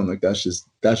cracked phone. Like, that's just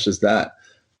that.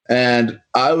 And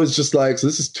I was just like, so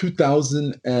this is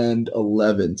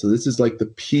 2011. So this is like the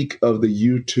peak of the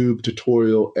YouTube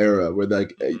tutorial era, where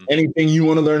like anything you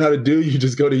want to learn how to do, you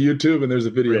just go to YouTube and there's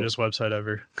a video. Greatest website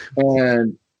ever.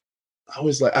 And I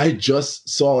was like, I just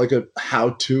saw like a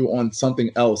how-to on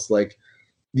something else like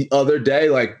the other day,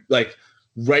 like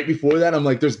right before that, I'm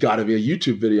like, there's got to be a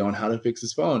YouTube video on how to fix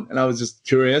his phone. And I was just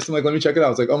curious. I'm like, let me check it out. I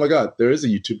was like, oh my God, there is a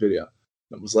YouTube video.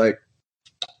 I was like,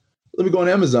 let me go on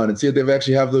Amazon and see if they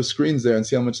actually have those screens there and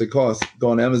see how much they cost. Go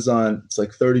on Amazon. It's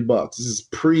like $30. This is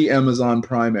pre-Amazon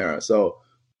Prime era. So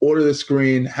order the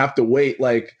screen, have to wait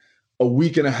like a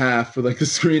week and a half for like the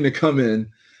screen to come in,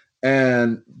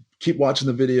 and keep watching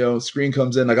the video. Screen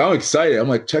comes in. Like, I'm excited. I'm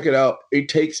like, check it out. It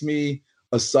takes me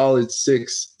a solid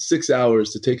six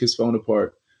hours to take his phone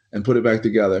apart and put it back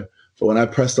together. But when I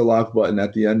pressed the lock button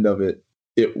at the end of it,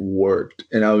 it worked.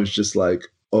 And I was just like,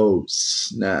 oh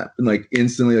snap. And like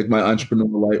instantly, like my entrepreneur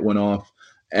light went off,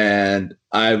 and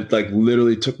I like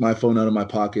literally took my phone out of my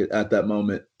pocket at that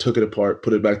moment, took it apart,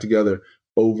 put it back together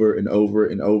over and over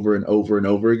and over and over and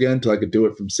over again till I could do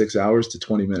it from 6 hours to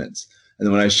 20 minutes. And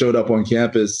then when I showed up on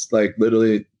campus, like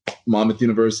literally Monmouth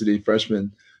University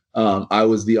freshman, I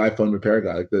was the iPhone repair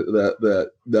guy. Like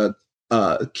the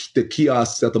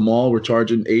kiosks at the mall were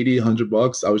charging $80,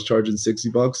 $100. I was charging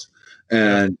 $60,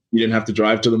 and you didn't have to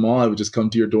drive to the mall. I would just come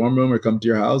to your dorm room or come to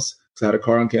your house because I had a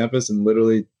car on campus and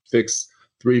literally fix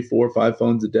 3, 4, 5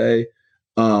 phones a day.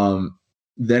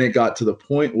 Then it got to the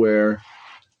point where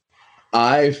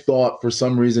I thought for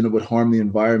some reason it would harm the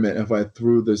environment if I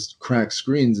threw this cracked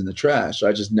screens in the trash.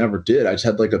 I just never did. I just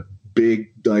had like a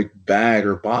big like bag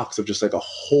or box of just like a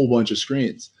whole bunch of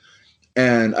screens.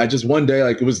 And I just one day,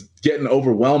 like it was getting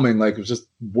overwhelming. Like it was just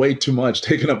way too much,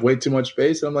 taking up way too much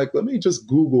space. And I'm like, let me just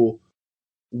Google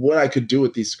what I could do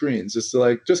with these screens. Just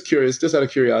curious, just out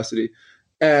of curiosity.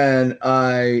 And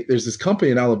there's this company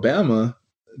in Alabama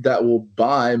that will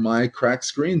buy my cracked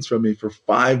screens from me for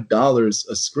 $5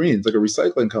 a screen. It's like a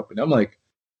recycling company. I'm like,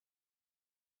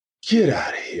 get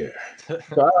out of here. And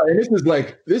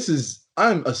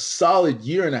I'm a solid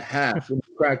year and a half in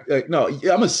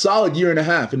I'm a solid year and a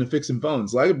half into fixing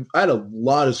phones. Like I had a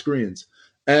lot of screens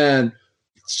and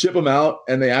ship them out,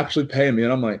 and they actually pay me.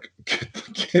 And I'm like,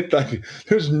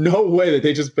 there's no way that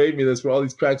they just paid me this for all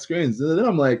these cracked screens. And then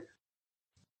I'm like,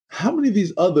 how many of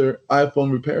these other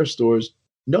iPhone repair stores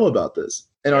know about this?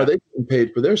 And are they getting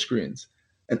paid for their screens?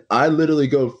 And I literally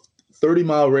go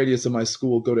 30-mile radius of my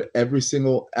school, go to every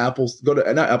single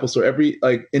every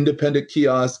like independent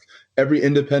kiosk, every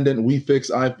independent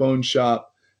WeFix iPhone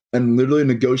shop, and literally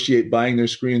negotiate buying their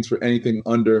screens for anything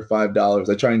under $5.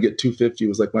 I try and get $250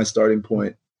 was like my starting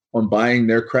point on buying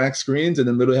their cracked screens, and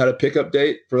then literally had a pickup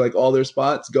date for like all their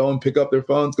spots, go and pick up their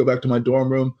phones, go back to my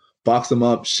dorm room, box them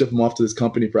up, ship them off to this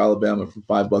company for Alabama for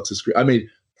 $5 a screen. I made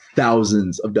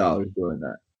thousands of dollars doing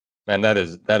that. Man, that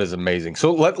is amazing.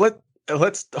 So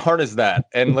let's harness that,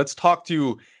 and let's talk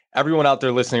to everyone out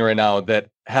there listening right now that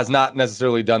has not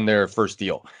necessarily done their first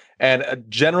deal. And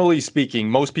generally speaking,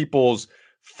 most people's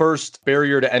first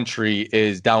barrier to entry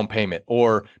is down payment,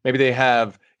 or maybe they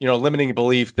have, limiting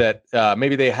belief that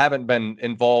maybe they haven't been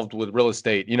involved with real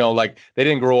estate, like they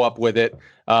didn't grow up with it.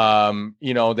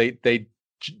 They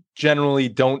generally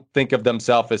don't think of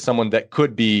themselves as someone that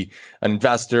could be an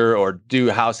investor or do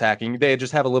house hacking. They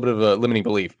just have a little bit of a limiting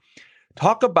belief.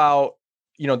 Talk about,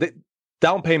 the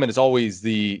down payment is always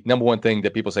the number one thing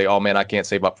that people say, oh man, I can't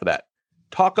save up for that.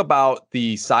 Talk about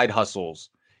the side hustles,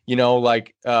 where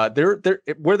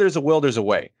there's a will, there's a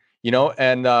way,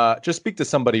 and just speak to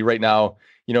somebody right now,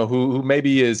 who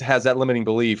maybe has that limiting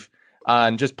belief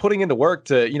on just putting into work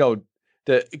to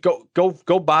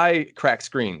go buy cracked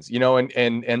screens,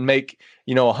 and make,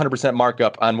 100%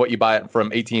 markup on what you buy it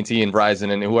from AT&T and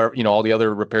Verizon and whoever, all the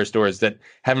other repair stores that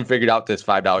haven't figured out this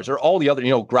 $5, or all the other,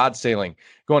 garage sailing,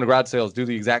 going to garage sales, do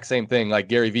the exact same thing like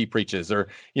Gary Vee preaches, or,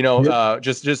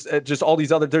 just all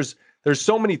these other, there's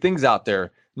so many things out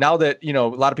there now that, a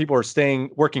lot of people are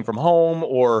working from home,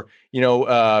 or,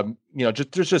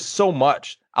 there's just so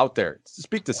much out there.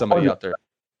 Speak to somebody out there.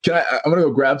 I'm going to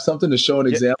go grab something to show an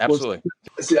example. Absolutely.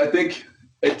 See, I think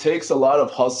it takes a lot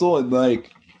of hustle and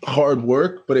like hard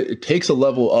work, but it takes a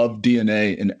level of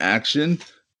DNA and action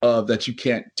that you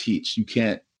can't teach. You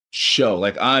can't show.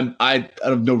 Like I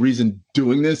have no reason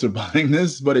doing this or buying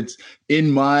this, but it's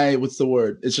in my,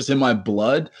 it's just in my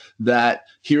blood that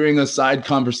hearing a side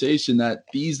conversation that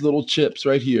these little chips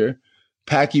right here,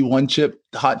 Packy one chip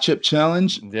hot chip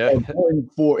challenge, are going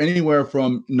for anywhere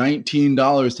from $19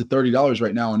 to $30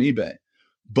 right now on eBay.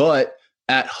 But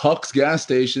at Huck's gas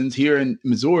stations here in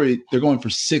Missouri, they're going for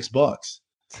 $6.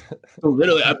 So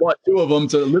literally, I bought 2 of them.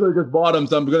 So literally just bought them.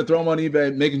 So I'm going to throw them on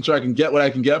eBay, making sure I can get what I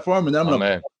can get for them. And then I'm going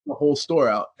to put the whole store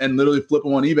out and literally flip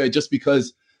them on eBay just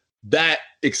because that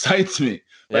excites me.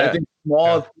 But I think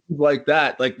small things like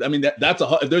that,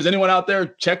 if there's anyone out there,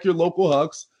 check your local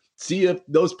Huck's. see if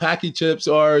those Packy chips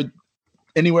are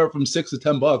anywhere from $6 to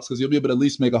 $10 because you'll be able to at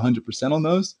least make 100% on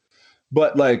those.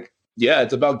 But like, yeah,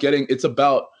 it's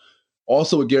about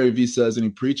also what Gary Vee says and he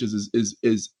preaches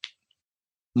is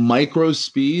micro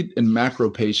speed and macro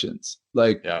patience.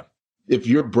 Like, if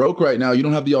you're broke right now, you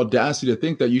don't have the audacity to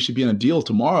think that you should be in a deal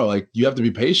tomorrow. Like, you have to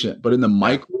be patient. But in the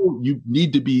micro, you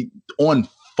need to be on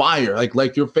fire.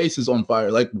 Like your face is on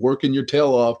fire, like working your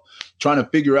tail off, trying to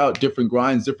figure out different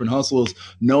grinds, different hustles,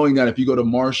 knowing that if you go to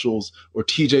Marshalls or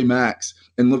TJ Maxx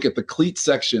and look at the cleat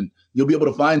section, you'll be able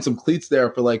to find some cleats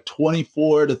there for like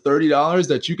 $24 to $30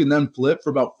 that you can then flip for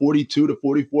about $42 to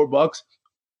 $44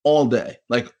 all day.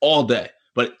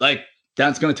 But like,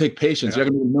 that's going to take patience. You're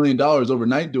going to make $1 million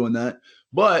overnight doing that.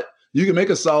 But you can make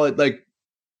a solid, like,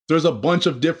 there's a bunch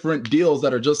of different deals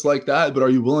that are just like that. But are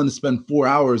you willing to spend 4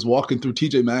 hours walking through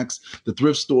TJ Maxx, the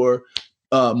thrift store,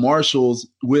 Marshalls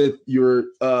with your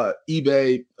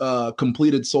eBay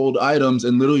completed sold items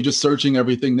and literally just searching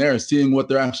everything there, seeing what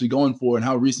they're actually going for and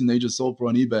how recent they just sold for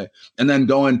on eBay, and then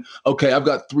going, okay, I've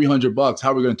got $300.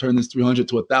 How are we going to turn this 300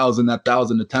 to 1,000, that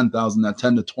 1,000 to 10,000, that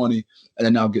 10 to 20, and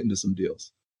then now get into some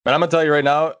deals. But I'm gonna tell you right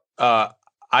now,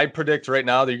 I predict right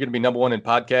now that you're gonna be number one in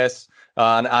podcasts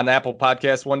on Apple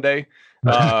Podcasts one day.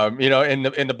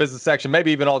 In the business section,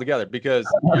 maybe even altogether, because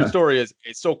your story it's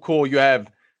so cool. You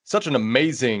have such an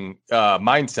amazing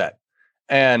mindset,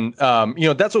 and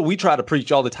that's what we try to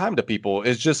preach all the time to people.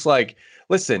 Is just like,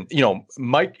 listen,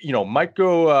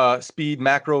 micro speed,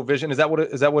 macro vision. Is that what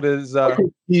it is?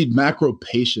 Speed, macro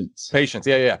patience. Patience,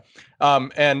 yeah.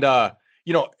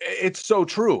 It's so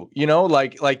true.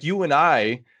 Like you and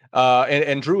I,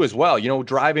 and Drew as well.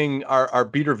 Driving our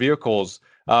beater vehicles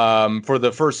for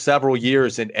the first several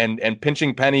years and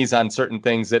pinching pennies on certain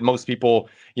things that most people,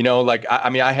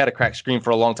 I had a cracked screen for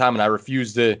a long time and I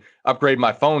refused to upgrade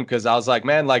my phone because I was like,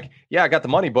 man, like, yeah, I got the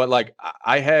money, but like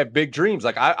I have big dreams.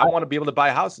 Like I want to be able to buy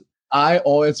a house.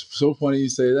 It's so funny you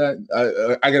say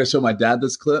that. I got to show my dad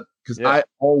this clip because I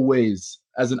always,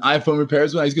 as an iPhone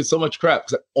repairman, I used to get so much crap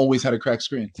because I always had a cracked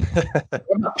screen.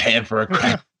 I'm not paying for a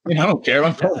crack. I don't care.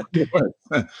 I'm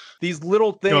These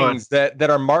little things that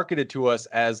are marketed to us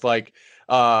as like,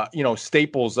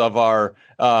 staples of our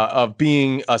of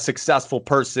being a successful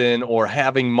person or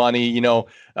having money.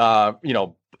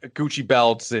 Gucci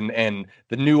belts and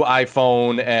the new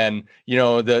iPhone and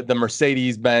the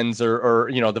Mercedes Benz or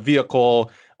the vehicle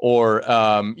or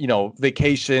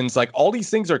vacations. Like all these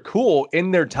things are cool in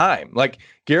their time. Like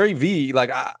Gary Vee, like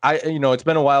I it's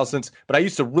been a while since, but I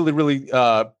used to really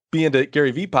be into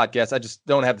Gary Vee podcasts. I just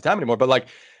don't have the time anymore. But like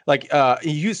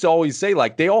he used to always say,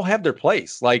 like, they all have their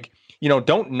place. Like,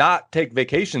 don't not take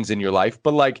vacations in your life,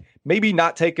 but like maybe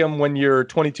not take them when you're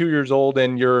 22 years old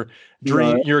and your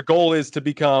your goal is to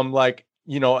become like,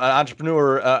 an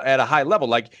entrepreneur at a high level.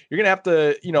 Like you're going to have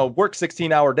to, work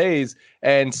 16-hour days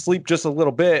and sleep just a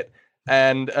little bit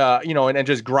and, and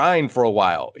just grind for a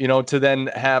while, to then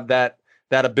have that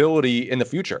ability in the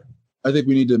future. I think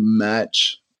we need to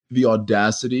match the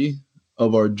audacity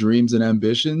of our dreams and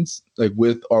ambitions, like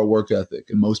with our work ethic.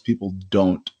 And most people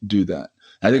don't do that.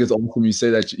 I think it's awesome you say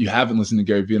that you haven't listened to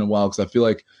Gary Vee in a while, because I feel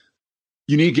like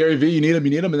you need Gary Vee, you need him,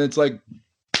 and it's like,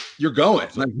 you're going.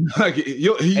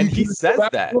 He says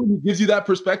that. He gives you that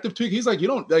perspective tweak. He's like, you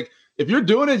don't, like, if you're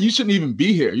doing it, you shouldn't even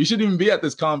be here. You shouldn't even be at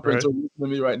this conference or listening to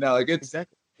me right now. Like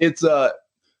it's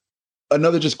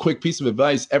another just quick piece of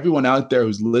advice. Everyone out there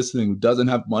who's listening who doesn't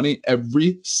have money,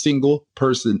 every single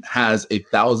person has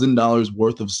 $1,000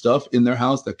 worth of stuff in their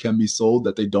house that can be sold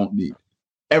that they don't need.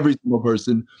 Every single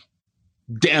person,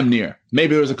 damn near.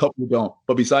 Maybe there's a couple who don't,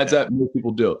 but besides that, most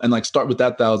people do. And like, start with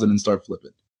that 1,000 and start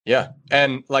flipping. Yeah.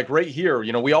 And like right here,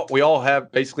 we all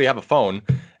basically have a phone,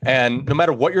 and no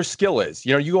matter what your skill is,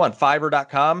 you go on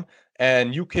Fiverr.com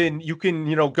and you can,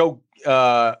 go,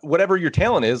 whatever your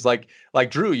talent is, like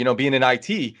Drew, being in IT,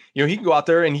 he can go out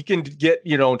there and he can get,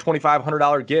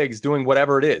 $2,500 gigs doing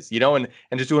whatever it is, and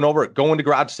just doing going to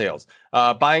garage sales,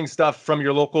 buying stuff from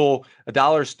your local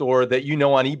dollar store that,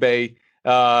 on eBay,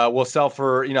 will sell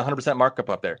for 100% markup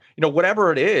up there.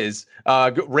 Whatever it is,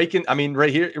 raking. I mean,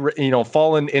 right here,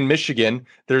 falling in Michigan,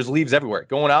 there's leaves everywhere.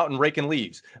 Going out and raking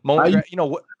leaves. I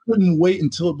couldn't wait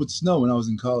until it would snow when I was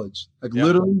in college. Like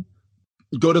literally,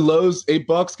 go to Lowe's,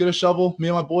 $8, get a shovel. Me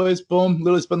and my boys, boom,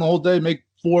 literally spend the whole day, make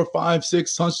 $400, $500,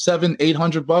 $600, $700,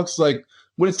 $800. Like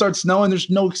when it starts snowing, there's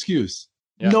no excuse,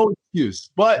 no excuse.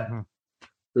 But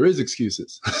there is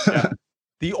excuses.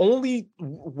 the only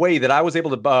way that I was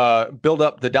able to build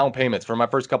up the down payments for my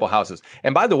first couple houses.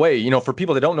 And by the way, you know, for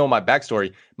people that don't know my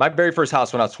backstory, my very first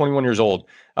house when I was 21 years old,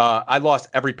 I lost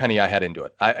every penny I had into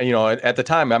it. You know, at the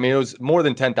time, I mean, it was more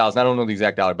than $10,000. I don't know the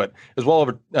exact dollar, but it was well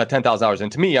over $10,000.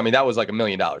 And to me, I mean, that was like $1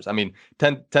 million. I mean,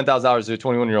 $10,000 to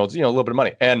 21-year-olds, you know, a little bit of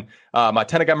money. And my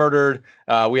tenant got murdered.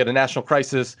 We had a national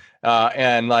crisis,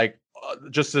 and like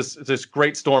just this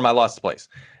great storm. I lost the place.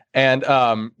 And,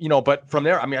 you know, but from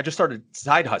there, I mean, I just started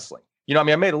side hustling, you know, I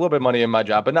mean, I made a little bit of money in my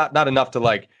job, but not enough to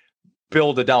like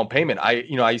build a down payment.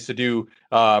 I used to do,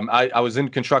 I was in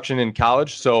construction in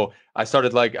college. So I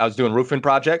started I was doing roofing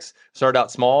projects, started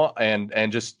out small and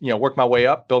just, you know, work my way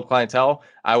up, build clientele.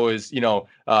 I was, you know,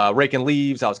 raking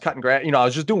leaves. I was cutting grass, you know, I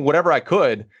was just doing whatever I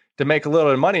could to make a little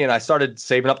bit of money. And I started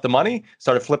saving up the money,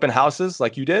 started flipping houses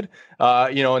like you did,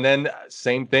 you know, and then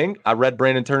same thing. I read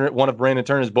one of Brandon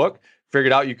Turner's book.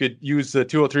 Figured out you could use the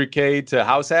 203K to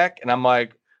house hack. And I'm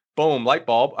like, boom, light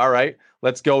bulb. All right,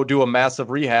 let's go do a massive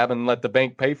rehab and let the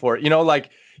bank pay for it. You know, like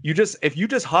if you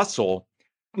just hustle,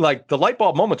 like the light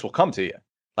bulb moments will come to you.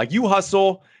 Like you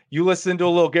hustle, you listen to a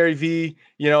little Gary V,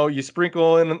 you know, you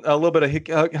sprinkle in a little bit of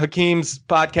Hakeem's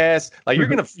podcast. Like you're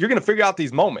going to figure out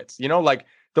these moments, you know, like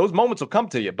those moments will come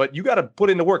to you, but you got to put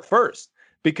in the work first,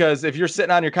 because if you're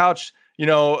sitting on your couch, you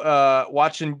know,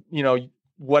 watching, you know,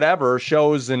 whatever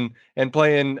shows and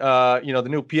playing, you know, the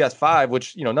new PS5,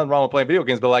 which, you know, nothing wrong with playing video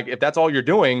games, but like, if that's all you're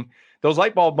doing, those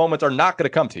light bulb moments are not going to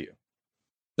come to you.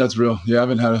 That's real. Yeah. I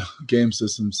haven't had a game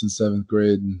system since 7th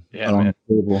grade. And yeah, I don't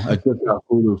cable. I just got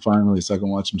Hulu finally so I can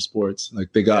watch some sports.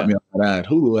 Like they got me on that ad.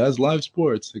 Hulu has live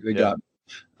sports. Like they got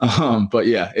me. But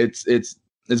yeah, it's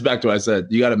back to what I said.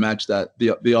 You got to match that,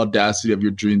 the audacity of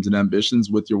your dreams and ambitions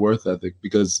with your worth ethic,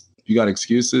 because if you got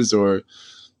excuses or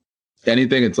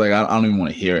anything, it's like I don't even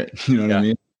want to hear it. You know what I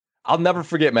mean? I'll never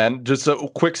forget, man. Just a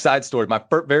quick side story. My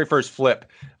very first flip,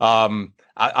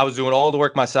 I was doing all the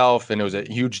work myself, and it was a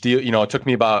huge deal. You know, it took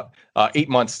me about 8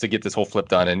 months to get this whole flip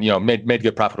done, and you know, made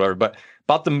good profit, whatever. But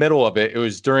about the middle of it, it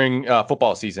was during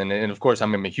football season, and of course,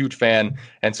 I'm a huge fan,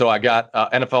 and so I got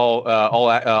NFL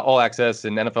all access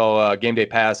and NFL Game Day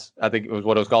Pass, I think it was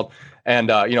what it was called, and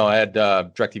you know, I had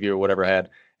DirecTV or whatever I had.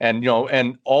 And, you know,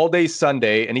 and all day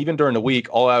Sunday and even during the week,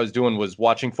 all I was doing was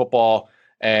watching football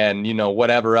and, you know,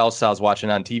 whatever else I was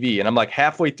watching on TV. And I'm like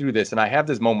halfway through this and I have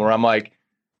this moment where I'm like,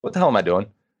 what the hell am I doing?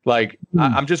 Like,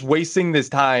 I'm just wasting this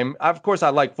time. Of course, I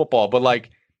like football, but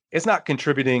like, it's not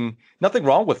contributing, nothing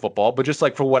wrong with football, but just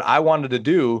like for what I wanted to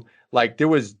do, like it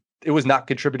was not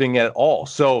contributing at all.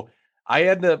 So I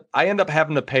end up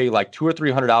having to pay like $200 or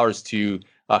 $300 to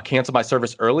cancel my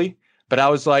service early. But I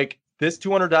was like, this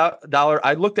 $200,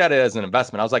 I looked at it as an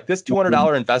investment. I was like, this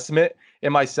 $200 investment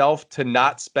in myself to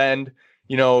not spend,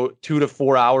 you know, 2 to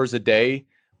 4 hours a day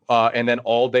and then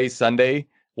all day Sunday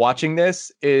watching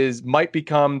this might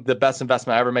become the best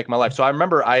investment I ever make in my life. So I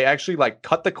remember I actually like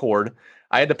cut the cord.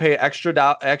 I had to pay extra.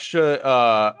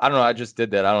 I don't know. I just did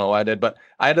that. I don't know why I did, but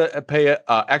I had to pay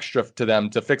extra to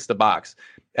them to fix the box.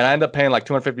 And I ended up paying like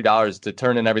 $250 to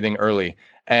turn in everything early,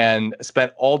 and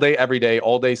spent all day, every day,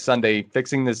 all day Sunday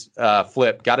fixing this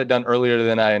flip. Got it done earlier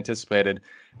than I anticipated.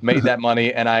 Made that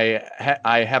money, and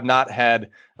I have not had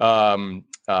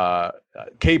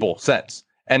cable since.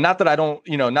 And not that I don't,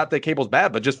 you know, not that cable's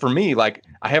bad, but just for me, like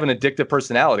I have an addictive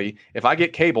personality. If I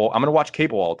get cable, I'm gonna watch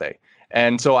cable all day.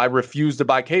 And so I refuse to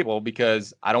buy cable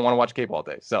because I don't want to watch cable all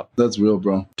day. So that's real,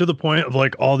 bro. To the point of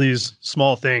like all these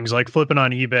small things, like flipping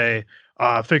on eBay,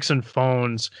 fixing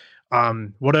phones,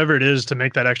 whatever it is to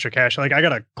make that extra cash. Like I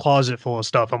got a closet full of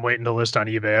stuff I'm waiting to list on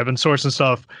eBay. I've been sourcing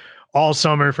stuff all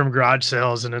summer from garage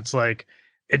sales, and it's like,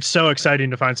 it's so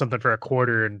exciting to find something for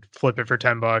 $25 and flip it for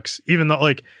 $10, even though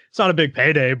like it's not a big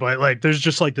payday, but like there's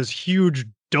just like this huge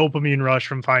dopamine rush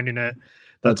from finding it.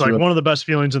 That's like one of the best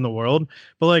feelings in the world.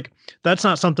 But like, that's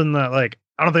not something that like,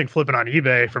 I don't think flipping on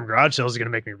eBay from garage sales is going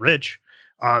to make me rich.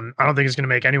 I don't think it's going to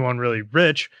make anyone really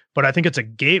rich, but I think it's a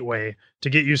gateway to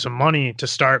get you some money to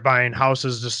start buying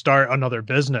houses, to start another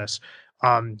business.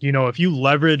 You know, if you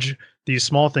leverage these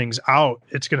small things out,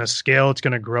 it's going to scale, it's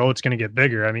going to grow, it's going to get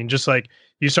bigger. I mean, just like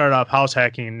you started off house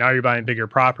hacking, now you're buying bigger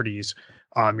properties,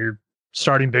 you're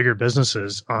starting bigger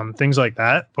businesses, things like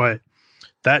that. But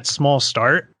that small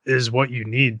start is what you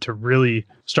need to really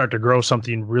start to grow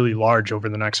something really large over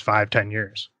the next 5-10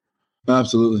 years.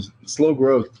 Absolutely. Slow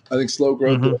growth. I think slow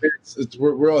growth,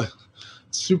 we're all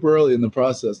super early in the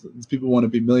process. People want to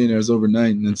be millionaires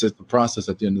overnight, and it's just the process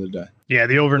at the end of the day. Yeah.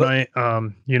 The overnight,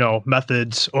 you know,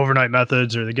 overnight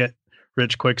methods, or the get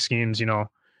rich quick schemes, you know,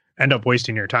 end up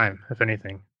wasting your time, if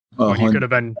anything. You could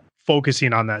have been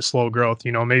focusing on that slow growth.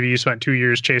 Maybe you spent 2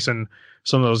 years chasing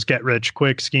some of those get rich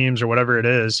quick schemes or whatever it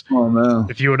is. Oh man.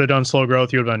 If you would have done slow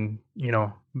growth, you would have been,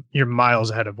 you're miles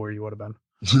ahead of where you would have been.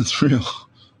 That's real.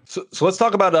 So let's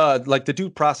talk about like the due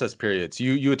process periods.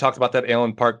 You had talked about that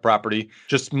Allen Park property.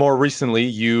 Just more recently,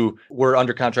 you were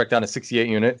under contract on a 68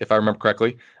 unit, if I remember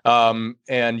correctly.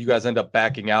 And you guys end up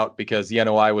backing out because the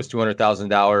NOI was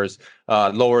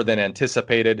 $200,000 lower than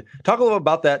anticipated. Talk a little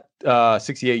about that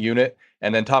 68 unit,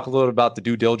 and then talk a little about the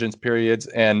due diligence periods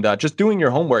and just doing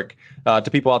your homework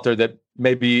to people out there that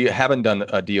maybe haven't done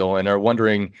a deal and are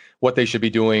wondering what they should be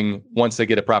doing once they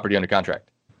get a property under contract.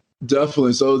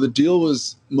 Definitely. So the deal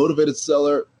was motivated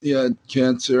seller. He had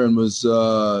cancer and was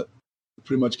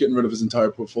pretty much getting rid of his entire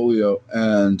portfolio.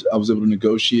 And I was able to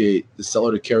negotiate the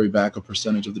seller to carry back a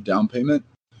percentage of the down payment.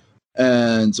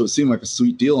 And so it seemed like a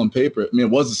sweet deal on paper. I mean, it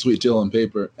was a sweet deal on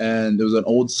paper. And there was an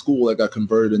old school that got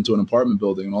converted into an apartment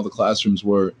building, and all the classrooms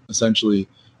were essentially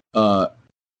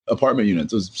apartment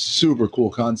units. It was a super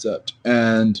cool concept.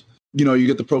 And, you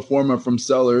get the pro forma from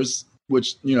sellers,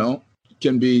 which,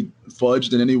 can be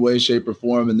fudged in any way, shape, or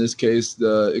form. In this case,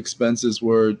 the expenses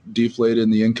were deflated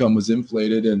and the income was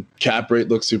inflated, and cap rate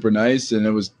looked super nice. And it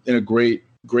was in a great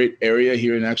area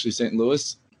here in actually St.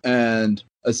 Louis. And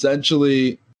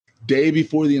essentially, day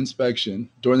before the inspection,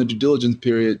 during the due diligence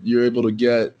period, you're able to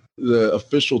get the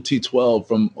official T12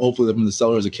 hopefully from the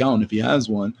seller's accountant if he has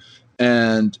one.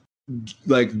 And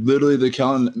like literally the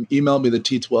accountant emailed me the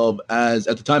T12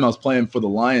 at the time I was playing for the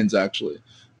Lions actually.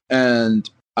 And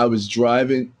I was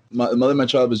driving, my mother and my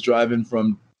child was driving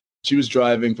from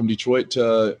Detroit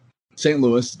to St.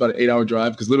 Louis, about an 8-hour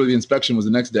drive, because literally the inspection was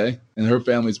the next day, and her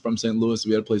family's from St. Louis, so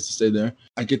we had a place to stay there.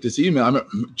 I get this email. I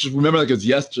just remember like it was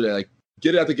yesterday, like,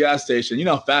 get it at the gas station. You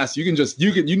know how fast you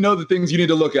know the things you need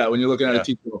to look at when you're looking at a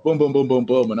T12. Boom, boom, boom, boom,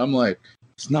 boom. And I'm like,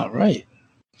 it's not right.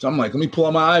 So I'm like, let me pull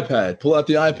out my iPad, pull out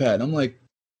the iPad. And I'm like,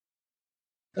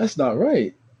 that's not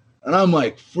right. And I'm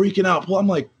like freaking out. I'm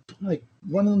like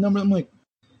running the number. I'm like,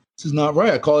 this is not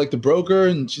right. I call like the broker,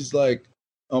 and she's like,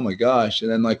 oh my gosh.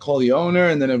 And then like call the owner.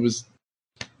 And then it was,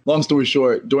 long story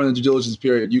short, during the due diligence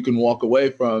period, you can walk away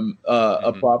from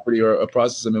a property or a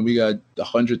process. I mean, we got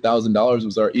 $100,000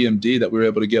 was our EMD that we were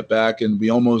able to get back, and we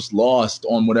almost lost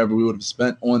on whatever we would have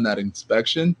spent on that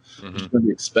inspection, which is going to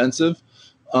be expensive.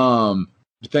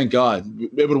 Thank God we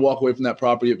were able to walk away from that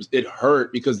property. It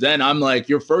hurt because then I'm like,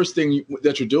 your first thing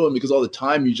that you're doing, because all the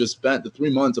time you just spent, the 3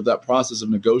 months of that process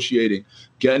of negotiating,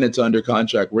 getting it to under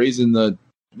contract, we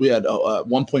had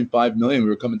 1.5 million we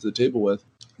were coming to the table with.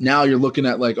 Now you're looking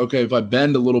at like, okay, if I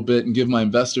bend a little bit and give my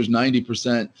investors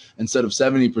 90% instead of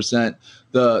 70%,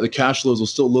 the cash flows will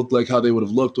still look like how they would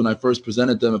have looked when I first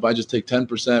presented them. If I just take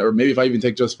 10%, or maybe if I even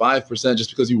take just 5%,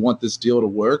 just because you want this deal to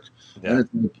work. Yeah. And it's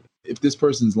like, if this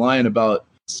person's lying about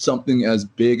something as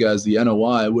big as the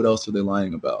NOI, what else are they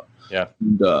lying about? Yeah.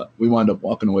 And we wind up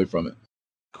walking away from it.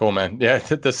 Cool, man. Yeah.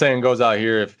 The saying goes out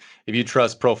here, if you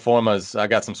trust pro formas, I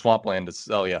got some swampland to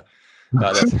sell you.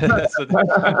 That's what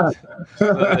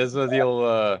the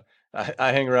old,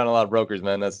 I hang around a lot of brokers,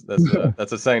 man. That's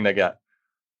a saying they got.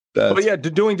 But yeah,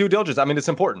 doing due diligence, I mean, it's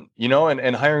important,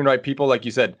 and hiring the right people, like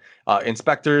you said,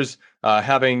 inspectors,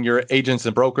 having your agents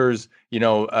and brokers,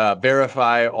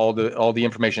 verify all the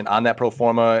information on that pro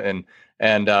forma,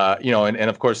 and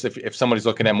of course, if somebody's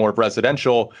looking at more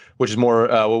residential, which is more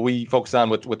what we focus on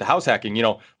with the house hacking,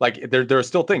 like there are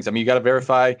still things. I mean, you got to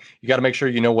verify, you got to make sure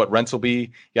you know what rents will be, you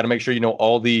got to make sure you know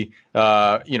all the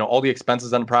all the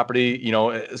expenses on the property,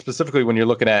 specifically when you're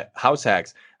looking at house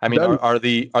hacks. I mean, are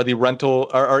the rental,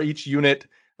 are each unit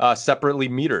separately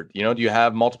metered? Do you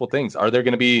have multiple things? Are there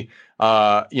going to be,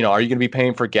 are you going to be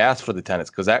paying for gas for the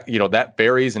tenants? Because that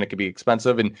varies and it could be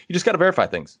expensive, and you just got to verify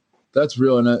things. That's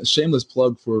real. And a shameless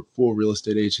plug for real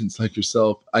estate agents like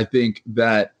yourself. I think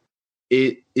that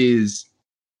it's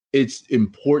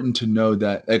important to know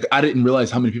that, like, I didn't realize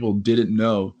how many people didn't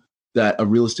know that a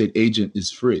real estate agent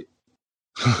is free.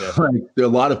 Yeah. Like, there are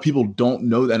a lot of people don't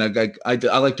know that. And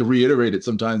I like to reiterate it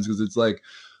sometimes, because it's like,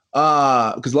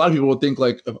 because a lot of people will think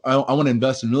like, if I want to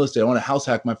invest in real estate, I want to house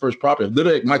hack my first property.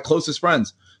 Literally, my closest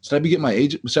friends, should I be getting my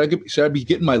agent? Should I be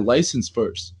getting my license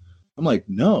first? I'm like,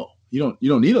 no. You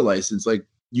don't need a license. Like,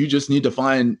 you just need to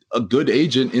find a good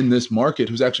agent in this market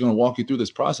who's actually going to walk you through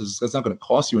this process. That's not going to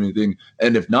cost you anything.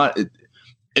 And if not,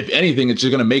 if anything, it's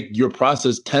just going to make your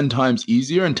process 10 times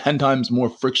easier and 10 times more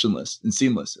frictionless and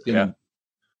seamless. Yeah.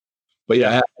 But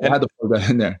yeah, I had to put that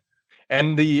in there.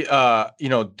 And the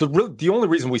only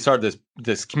reason we started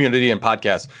this community and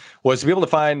podcast was to be able to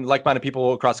find like-minded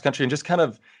people across the country and just kind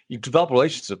of, you develop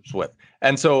relationships with.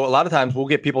 And so a lot of times we'll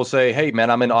get people say, hey,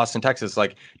 man, I'm in Austin, Texas.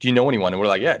 Like, do you know anyone? And we're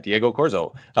like, yeah, Diego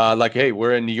Corzo. Like, hey,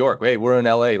 we're in New York. Hey, we're in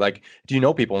LA. Like, do you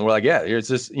know people? And we're like, yeah, here's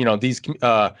this, these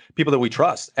people that we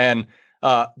trust. And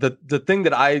the thing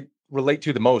that I relate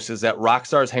to the most is that rock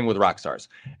stars hang with rock stars.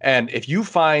 And if you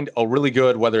find a really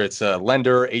good, whether it's a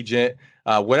lender, agent,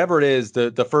 whatever it is,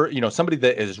 the first, somebody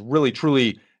that is really,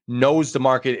 truly knows the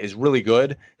market, is really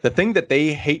good. The thing that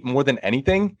they hate more than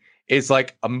anything is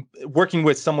like working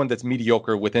with someone that's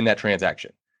mediocre within that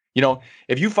transaction.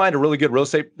 If you find a really good real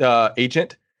estate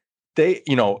agent, they,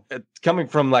 coming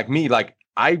from like me, like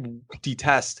I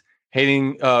detest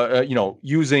hating,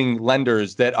 using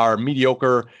lenders that are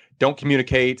mediocre, don't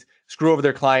communicate, screw over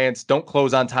their clients, don't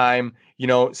close on time.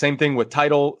 Same thing with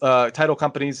title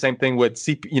companies, same thing with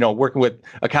working with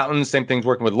accountants, same things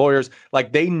working with lawyers.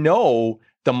 Like they know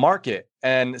the market.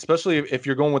 And especially if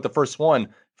you're going with the first one,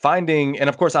 and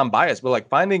of course I'm biased, but like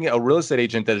finding a real estate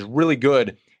agent that is really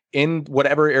good in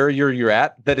whatever area you're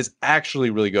at, that is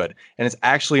actually really good. And it's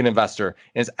actually an investor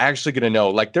and is actually going to know,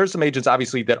 like there's some agents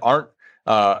obviously that aren't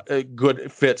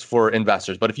good fits for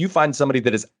investors. But if you find somebody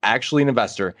that is actually an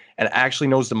investor and actually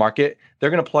knows the market, they're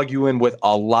going to plug you in with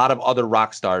a lot of other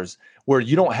rock stars where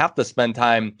you don't have to spend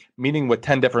time meeting with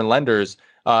 10 different lenders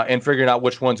and figuring out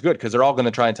which one's good, because they're all going to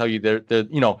try and tell you they're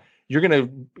you're going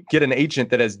to get an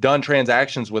agent that has done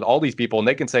transactions with all these people and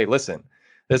they can say, listen,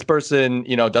 this person,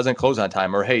 doesn't close on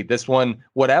time, or, hey, this one,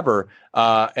 whatever.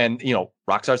 And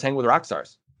rock stars hang with rock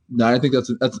stars. No, I think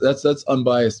that's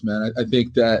unbiased, man. I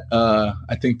think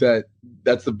that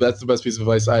that's the best piece of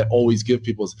advice I always give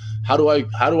people is how do I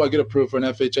get approved for an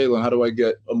FHA loan? How do I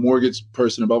get a mortgage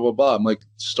person? Blah blah blah. I'm like,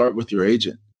 start with your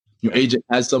agent. Your agent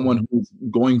has someone who's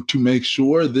going to make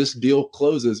sure this deal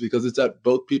closes because it's at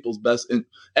both people's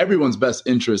everyone's best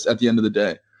interest at the end of the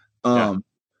day. And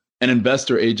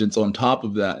investor agents on top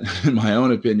of that, in my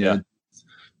own opinion,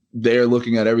 they're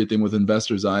looking at everything with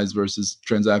investors' eyes versus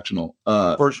transactional.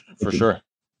 For sure.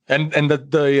 And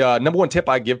the number one tip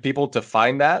I give people to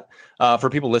find that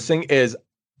for people listening is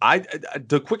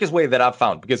the quickest way that I've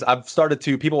found, because I've started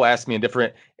to, people ask me in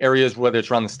different areas, whether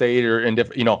it's around the state or in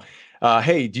different,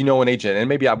 hey, do you know an agent? And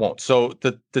maybe I won't. So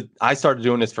I started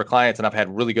doing this for clients and I've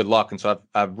had really good luck. And so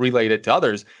I've relayed it to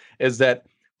others, is that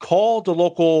call the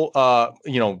local,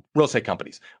 real estate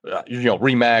companies,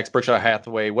 RE/MAX, Berkshire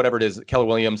Hathaway, whatever it is, Keller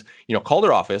Williams, call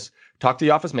their office, talk to the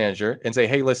office manager and say,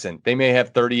 hey, listen, they may have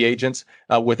 30 agents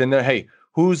within there. Hey,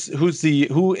 who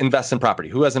invests in property?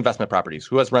 Who has investment properties?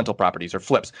 Who has rental properties or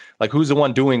flips? Like, who's the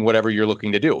one doing whatever you're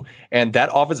looking to do? And that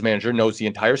office manager knows the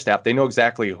entire staff. They know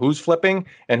exactly who's flipping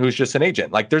and who's just an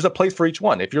agent. Like, there's a place for each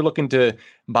one. If you're looking to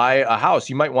buy a house,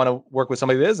 you might want to work with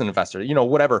somebody that is an investor,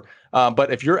 whatever.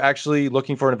 But if you're actually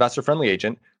looking for an investor-friendly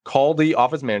agent, call the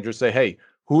office manager, say, hey,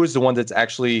 who is the one that's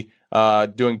actually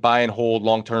doing buy and hold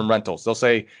long-term rentals? They'll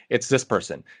say it's this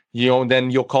person.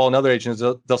 Then you'll call another agent.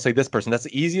 They'll say this person. That's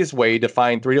the easiest way to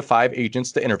find 3 to 5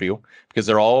 agents to interview, because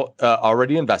they're all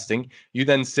already investing. You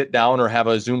then sit down or have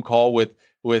a Zoom call with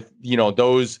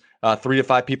those 3 to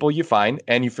 5 people you find,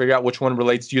 and you figure out which one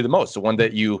relates to you the most. The one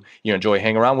that you enjoy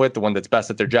hanging around with, the one that's best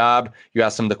at their job. You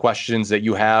ask them the questions that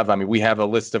you have. I mean, we have a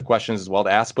list of questions as well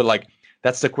to ask, but like,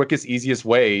 that's the quickest, easiest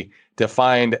way to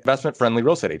find investment-friendly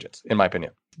real estate agents, in my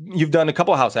opinion. You've done a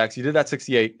couple of house hacks. You did that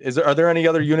 68. Are there any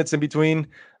other units in between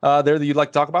there that you'd like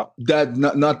to talk about? That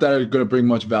not that are going to bring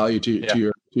much value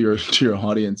to your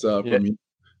audience from you.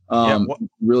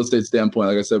 Real estate standpoint,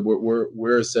 like I said,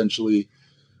 we're essentially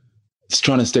just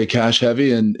trying to stay cash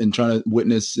heavy and trying to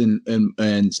witness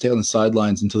and stay on the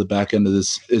sidelines until the back end of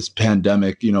this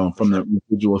pandemic, from the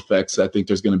residual effects. I think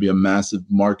there's going to be a massive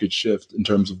market shift in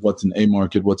terms of what's an A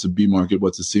market, what's a B market,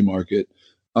 what's a C market,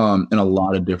 in a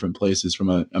lot of different places from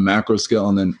a macro scale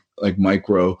and then like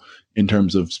micro in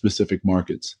terms of specific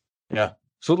markets. Yeah.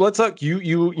 So let's look,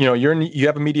 you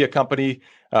have a media company,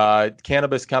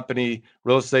 cannabis company,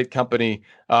 real estate company,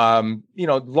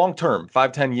 long-term,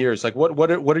 5-10 years, like what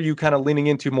are you kind of leaning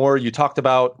into more? You talked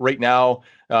about right now,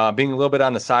 being a little bit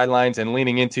on the sidelines and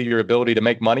leaning into your ability to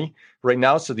make money right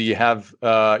now. So that you have,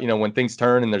 when things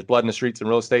turn and there's blood in the streets in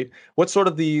real estate, what's sort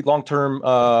of the long-term,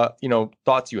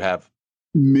 thoughts you have?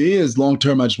 Me as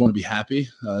long-term, I just want to be happy.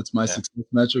 That's my success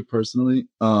metric personally.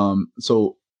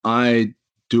 So I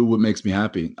do what makes me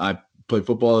happy. I played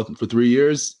football for 3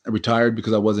 years. I retired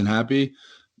because I wasn't happy.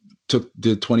 Took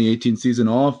the 2018 season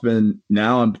off, and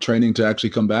now I'm training to actually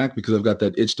come back because I've got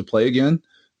that itch to play again.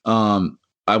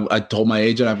 I told my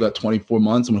agent I've got 24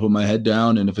 months. I'm gonna put my head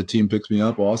down, and if a team picks me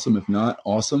up, awesome. If not,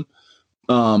 awesome.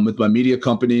 With my media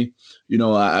company,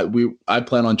 I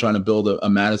plan on trying to build a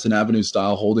Madison Avenue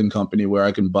style holding company where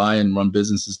I can buy and run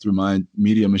businesses through my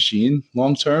media machine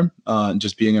long term. And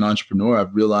just being an entrepreneur,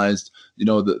 I've realized,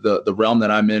 the realm that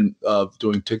I'm in of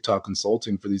doing TikTok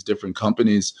consulting for these different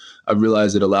companies, I've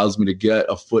realized it allows me to get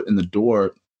a foot in the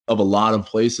door of a lot of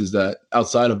places that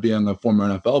outside of being a former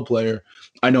NFL player,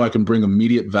 I know I can bring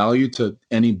immediate value to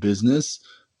any business.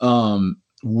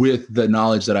 With the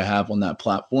knowledge that I have on that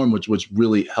platform, which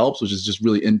really helps, which is just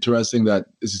really interesting. That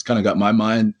this has kind of got my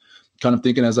mind kind of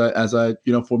thinking as I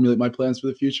formulate my plans for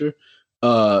the future.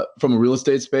 From a real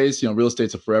estate space, real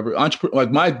estate's a forever like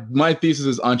my thesis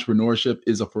is entrepreneurship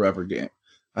is a forever game.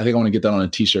 I think I want to get that on a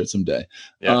t-shirt someday.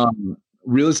 Yeah.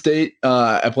 Real estate,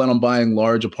 I plan on buying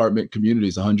large apartment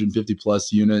communities, 150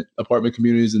 plus unit apartment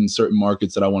communities in certain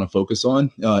markets that I want to focus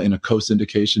on in a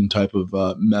co-syndication type of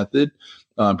method.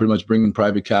 Pretty much bringing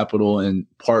private capital and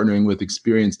partnering with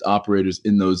experienced operators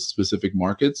in those specific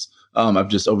markets. I've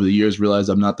just over the years realized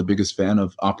I'm not the biggest fan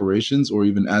of operations or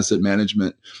even asset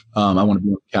management. I want to be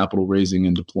on the capital raising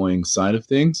and deploying side of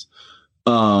things.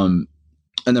 And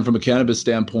then from a cannabis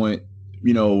standpoint,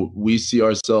 we see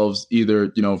ourselves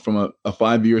either, from a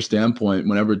 5-year standpoint,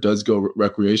 whenever it does go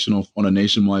recreational on a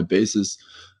nationwide basis,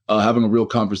 having a real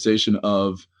conversation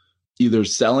of either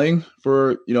selling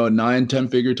for, a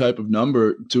 9-10 figure type of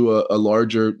number to a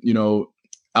larger,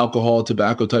 alcohol,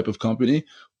 tobacco type of company,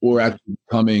 or actually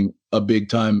becoming a big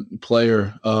time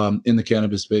player in the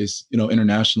cannabis space,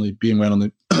 internationally, being right on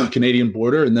the Canadian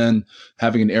border and then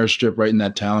having an airstrip right in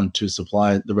that town to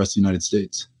supply the rest of the United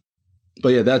States.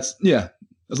 But as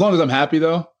long as I'm happy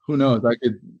though, who knows?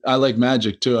 I like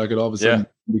magic too. I could all of a sudden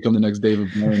become the next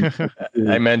David Blaine.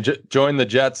 Hey man, join the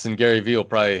Jets and Gary Vee will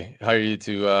probably hire you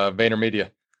to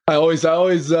VaynerMedia. I always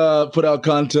put out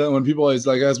content when people always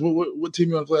ask, what team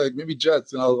you want to play? Like maybe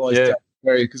Jets, and I'll always tag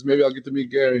Gary because maybe I'll get to meet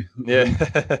Gary. Yeah.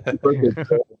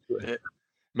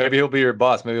 Maybe he'll be your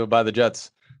boss. Maybe he'll buy the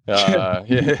Jets.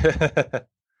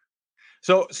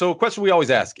 So a question we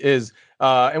always ask is,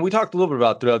 and we talked a little bit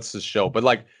about throughout this show,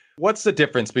 but what's the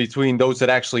difference between those that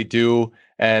actually do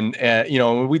and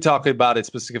when we talk about it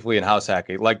specifically in house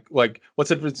hacking, like what's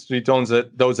the difference between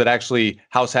those that actually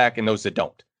house hack and those that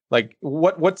don't?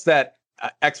 What's that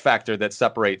X factor that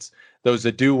separates those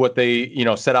that do what they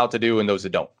set out to do and those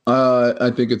that don't?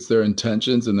 I think it's their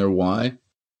intentions and their why.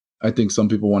 I think some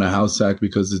people want to house hack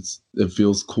because it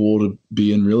feels cool to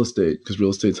be in real estate because real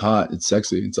estate's hot, it's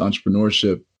sexy, it's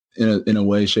entrepreneurship in a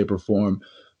way, shape, or form.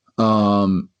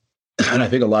 And I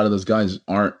think a lot of those guys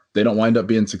they don't wind up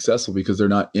being successful because they're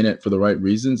not in it for the right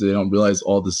reasons. They don't realize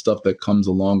all the stuff that comes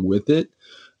along with it.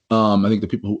 I think the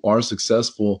people who are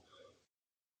successful,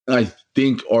 I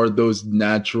think, are those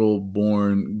natural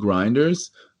born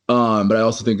grinders. But I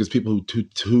also think it's people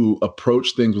who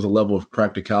approach things with a level of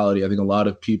practicality. I think a lot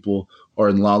of people are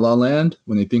in la la land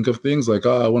when they think of things like,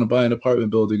 I want to buy an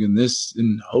apartment building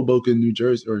in Hoboken, New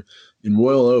Jersey, or in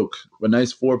Royal Oak, a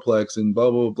nice fourplex, and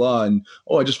blah, blah, blah. And,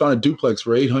 I just found a duplex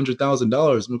for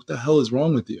 $800,000. What the hell is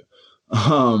wrong with you?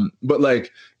 But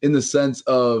in the sense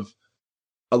of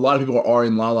a lot of people are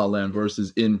in la la land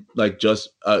versus in just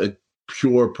a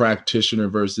pure practitioner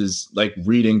versus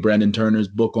reading Brandon Turner's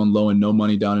book on low and no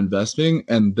money down investing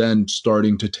and then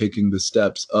starting to taking the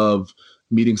steps of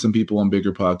meeting some people on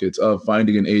Bigger Pockets, of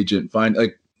finding an agent,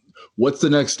 what's the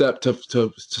next step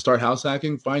to start house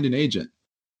hacking? Find an agent.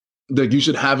 You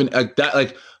should have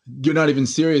you're not even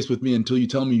serious with me until you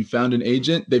tell me you found an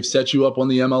agent. They've set you up on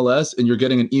the MLS and you're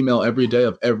getting an email every day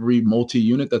of every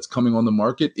multi-unit that's coming on the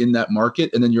market in that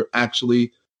market. And then you're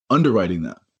actually underwriting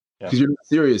that. Because you're not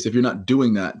serious if you're not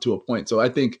doing that to a point. So I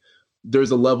think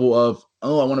there's a level of, I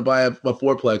want to buy a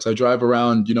fourplex. I drive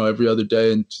around, every other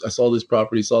day and I saw this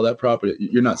property, saw that property.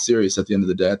 You're not serious at the end of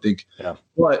the day, I think. Yeah.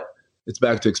 But it's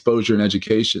back to exposure and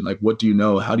education. What do you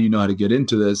know? How do you know how to get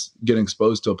into this? Getting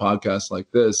exposed to a podcast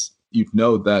like this, you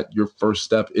know that your first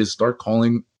step is start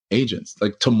calling agents.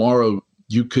 Tomorrow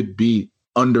you could be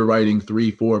underwriting 3,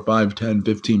 4, 5, 10,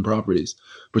 15 properties,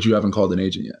 but you haven't called an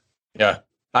agent yet. Yeah.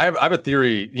 I have a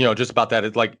theory, just about that.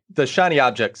 It's like the shiny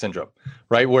object syndrome,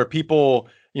 right? Where people,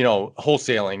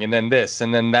 wholesaling and then this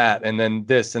and then that and then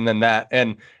this and then that.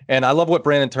 And I love what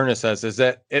Brandon Turner says is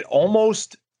that it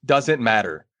almost doesn't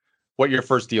matter what your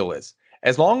first deal is.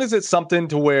 As long as it's something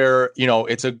to where,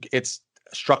 it's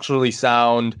structurally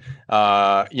sound,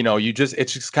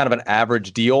 it's just kind of an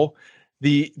average deal.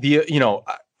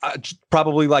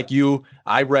 Probably like you,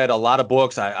 I read a lot of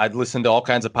books. I'd listened to all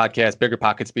kinds of podcasts, Bigger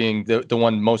Pockets being the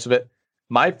one, most of it.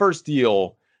 My first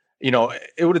deal, it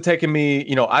would have taken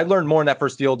me, I learned more in that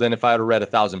first deal than if I had read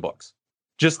 1,000 books.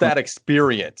 Just that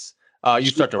experience. You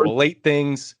start to relate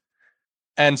things.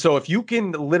 And so if you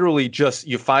can literally just,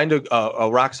 you find a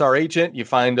Rockstar agent, you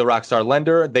find a Rockstar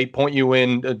lender, they point you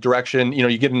in a direction,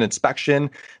 you get an inspection,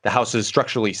 the house is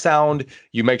structurally sound,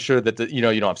 you make sure that you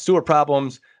don't have sewer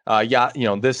problems,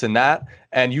 this and that,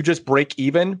 and you just break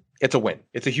even, it's a win.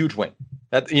 It's a huge win.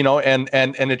 That,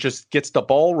 and it just gets the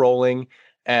ball rolling,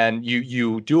 and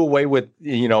you do away with,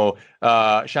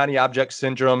 shiny object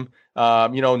syndrome.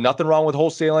 Nothing wrong with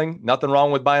wholesaling, nothing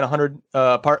wrong with buying 100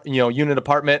 unit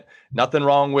apartment, nothing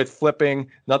wrong with flipping,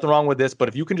 nothing wrong with this. But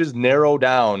if you can just narrow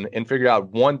down and figure out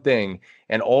one thing,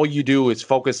 and all you do is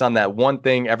focus on that one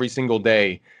thing every single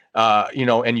day,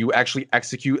 and you actually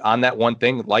execute on that one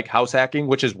thing, like house hacking,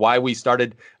 which is why we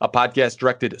started a podcast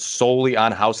directed solely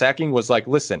on house hacking, was like,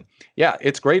 listen, yeah,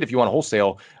 it's great if you want to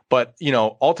wholesale, but,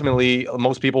 ultimately,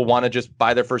 most people want to just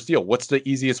buy their first deal. What's the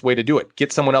easiest way to do it?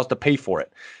 Get someone else to pay for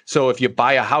it. So if you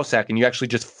buy a house hack and you actually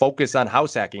just focus on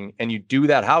house hacking and you do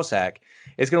that house hack,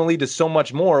 it's going to lead to so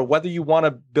much more, whether you want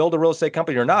to build a real estate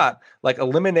company or not. Like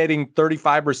eliminating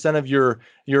 35% of your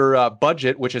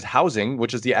budget, which is housing,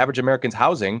 which is the average American's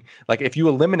housing. Like if you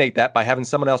eliminate that by having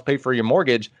someone else pay for your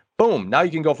mortgage, boom, now you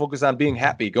can go focus on being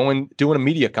happy, doing a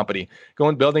media company,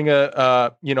 building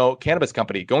a cannabis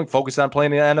company, focus on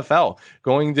playing in the NFL,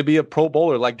 going to be a pro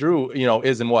bowler like Drew,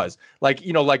 is and was. Like,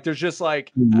 there's just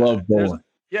like love bowling.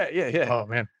 Yeah. Oh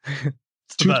man.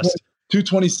 It's the best.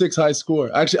 226 high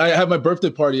score. Actually, I had my birthday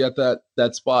party at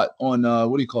that spot on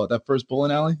what do you call it? That first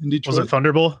bowling alley in Detroit. Was it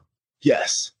Thunder Bowl?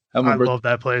 Yes. I love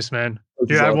that place, man.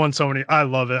 Dude, I won so many. I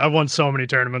love it. I've won so many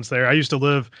tournaments there. I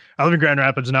live in Grand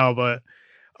Rapids now, but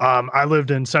I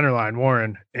lived in Centerline,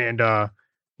 Warren, and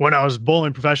when I was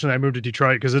bowling professionally, I moved to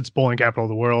Detroit because it's bowling capital of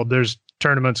the world. There's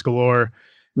tournaments galore,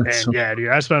 dude,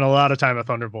 I spent a lot of time at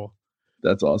Thunder Bowl.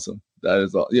 That's awesome. That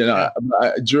is all.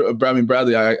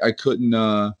 Bradley, I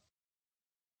couldn't.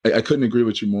 I couldn't agree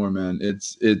with you more, man.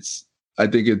 I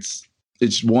think it's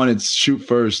shoot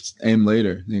first, aim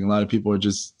later. I think a lot of people are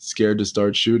just scared to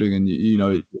start shooting, and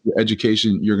the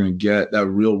education you're going to get, that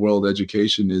real world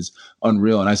education, is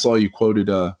unreal. And I saw you quoted,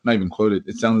 not even quoted,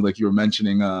 it sounded like you were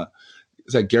mentioning,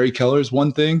 is that Gary Keller's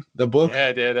One Thing, the book?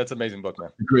 Yeah, that's an amazing book, man.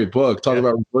 Great book. Talk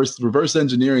about reverse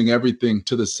engineering everything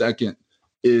to the second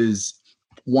is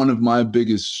one of my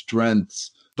biggest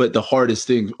strengths, but the hardest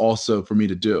thing also for me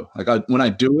to do. Like when I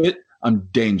do it, I'm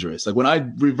dangerous. Like when I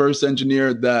reverse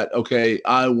engineer that, okay,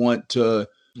 I want to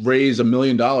raise $1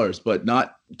 million, but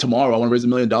not tomorrow. I want to raise $1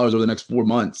 million over the next 4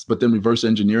 months, but then reverse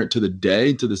engineer it to the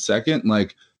day, to the second.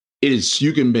 Like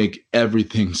you can make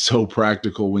everything so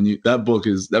practical when that book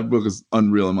is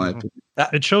unreal in my opinion.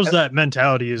 It shows that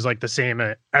mentality is like the same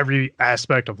at every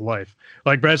aspect of life.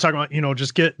 Like Brad's talking about,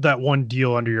 just get that one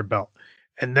deal under your belt,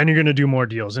 and then you're going to do more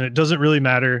deals. And it doesn't really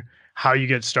matter how you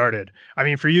get started. I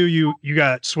mean, for you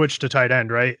got switched to tight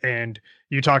end, right? And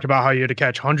you talked about how you had to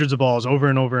catch hundreds of balls over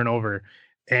and over and over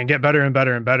and get better and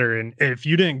better and better. And if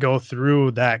you didn't go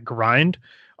through that grind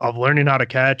of learning how to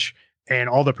catch and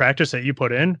all the practice that you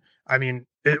put in, I mean,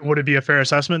 would it be a fair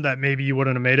assessment that maybe you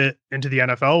wouldn't have made it into the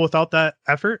NFL without that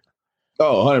effort?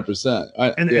 Oh, 100%.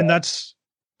 And that's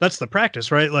the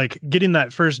practice, right? Like getting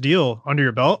that first deal under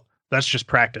your belt, that's just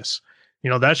practice.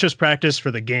 That's just practice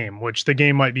for the game, which the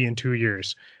game might be in 2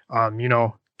 years.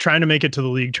 Trying to make it to the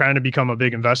league, trying to become a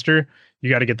big investor, you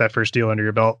got to get that first deal under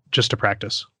your belt just to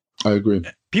practice. I agree.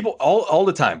 People all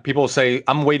the time, people say,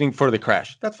 I'm waiting for the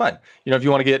crash. That's fine. If you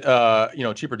want to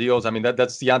get, cheaper deals, I mean,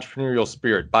 that's the entrepreneurial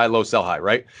spirit, buy low, sell high.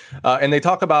 Right. And then they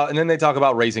talk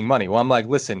about raising money. Well, I'm like,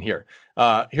 listen here,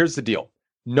 here's the deal.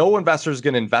 No investor is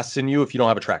going to invest in you if you don't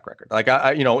have a track record. Like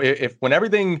if when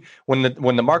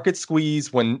the market's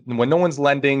squeezed, when no one's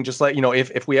lending, just like,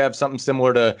 if we have something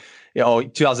similar to,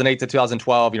 2008 to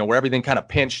 2012, where everything kind of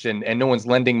pinched and no one's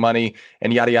lending money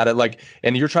and yada, yada, like,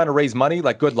 and you're trying to raise money,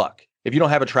 like, good luck if you don't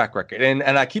have a track record. And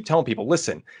I keep telling people,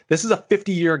 listen, this is a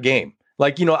 50-year game.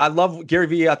 Like, I love Gary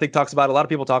Vee, I think, talks about it. A lot of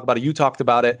people talk about it. You talked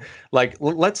about it. Like,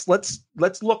 let's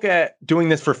look at doing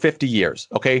this for 50 years.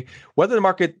 Okay. Whether the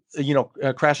market,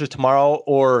 crashes tomorrow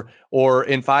or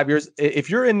in 5 years, if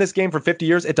you're in this game for 50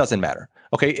 years, it doesn't matter.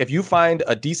 Okay. If you find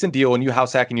a decent deal and you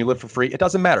house hack and you live for free, it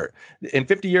doesn't matter. In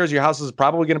 50 years, your house is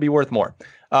probably going to be worth more.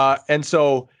 And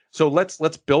so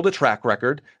let's build a track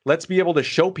record. Let's be able to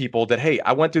show people that, hey,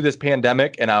 I went through this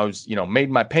pandemic and I was,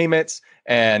 made my payments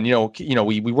and,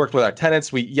 we worked with our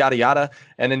tenants, we yada, yada.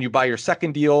 And then you buy your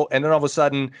second deal. And then all of a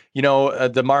sudden,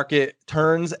 the market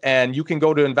turns and you can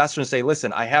go to investors and say,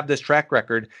 listen, I have this track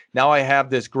record. Now I have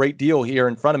this great deal here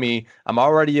in front of me. I'm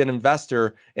already an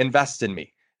investor. Invest in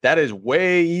me. That is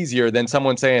way easier than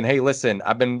someone saying, hey, listen,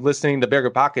 I've been listening to Bigger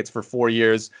Pockets for 4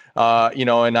 years,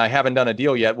 and I haven't done a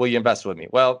deal yet. Will you invest with me?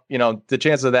 Well, the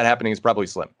chances of that happening is probably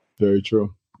slim. Very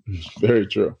true. Very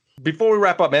true. Before we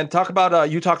wrap up, man, talk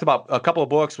about you talked about a couple of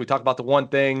books. We talked about the one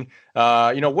thing.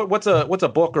 What's a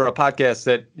book or a podcast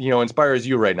that inspires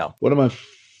you right now? One of my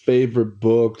favorite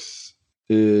books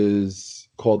is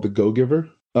called The Go-Giver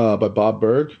by Bob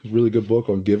Berg. Really good book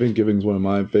on giving. Giving is one of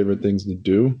my favorite things to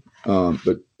do.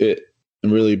 But it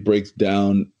really breaks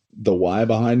down the why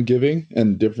behind giving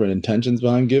and different intentions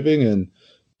behind giving, and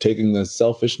taking the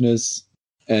selfishness,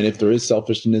 and if there is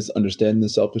selfishness, understanding the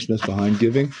selfishness behind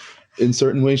giving in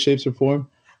certain ways, shapes, or form.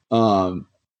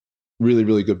 Really,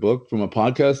 really good book. From a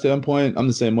podcast standpoint, I'm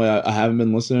the same way. I haven't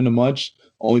been listening to much.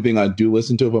 Only thing I do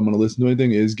listen to, if I'm going to listen to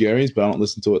anything, is Gary's, but I don't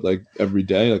listen to it like every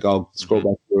day. Like I'll scroll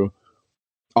back through.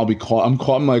 I'm caught.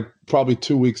 I'm like probably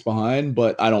 2 weeks behind,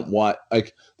 but I don't want,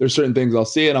 like, there's certain things I'll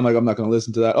see and I'm like, I'm not going to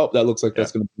listen to that. Oh, that looks like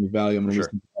that's going to bring me value. I'm going to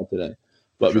listen to that today.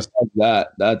 But besides that,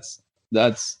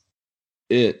 that's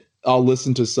it. I'll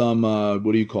listen to some,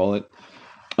 what do you call it?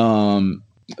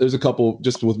 There's a couple,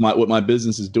 just with what my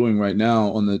business is doing right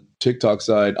now on the TikTok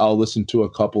side, I'll listen to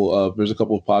there's a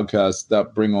couple of podcasts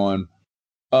that bring on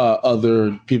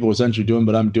other people essentially doing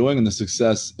what I'm doing and the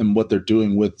success and what they're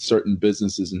doing with certain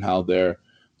businesses and how they're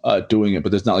doing it.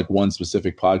 But there's not like one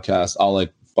specific podcast. I'll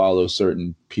like follow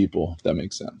certain people, if that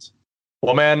makes sense.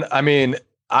 Well, man, I mean,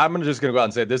 I'm just going to go out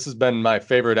and say this has been my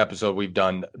favorite episode we've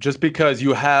done, just because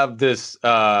you have this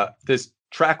this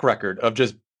track record of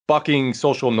just bucking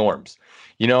social norms,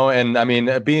 and I mean,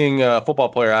 being a football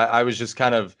player, I was just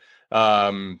kind of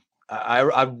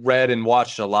I read and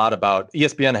watched a lot about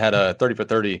ESPN had a 30 for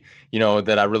 30,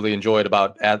 that I really enjoyed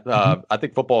about I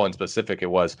think football in specific it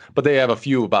was, but they have a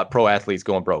few about pro athletes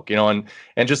going broke, and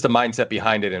just the mindset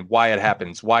behind it and why it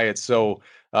happens, why it's so.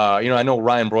 I know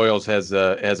Ryan Broyles has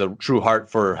a true heart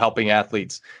for helping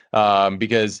athletes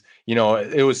because,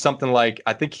 it was something like,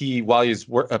 I think while he's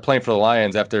playing for the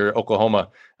Lions after Oklahoma,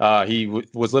 he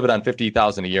was living on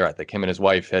 $50,000 a year. I think him and his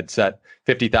wife had set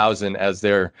 $50,000 as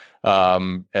their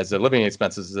living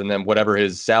expenses. And then whatever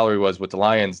his salary was with the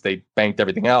Lions, they banked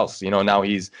everything else, now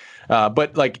he's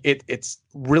but like it's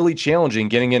really challenging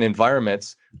getting in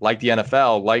environments like the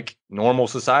NFL, like normal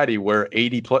society, where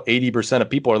 80% of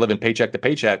people are living paycheck to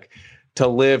paycheck, to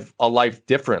live a life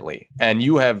differently. And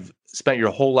you have spent your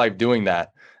whole life doing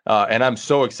that. And I'm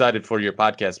so excited for your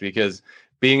podcast, because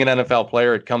being an NFL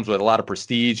player, it comes with a lot of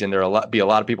prestige, and there'll be a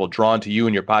lot of people drawn to you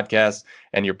and your podcast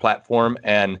and your platform.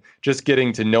 And just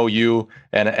getting to know you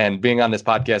and being on this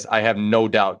podcast, I have no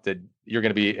doubt that you're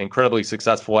going to be incredibly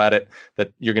successful at it,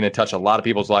 that you're going to touch a lot of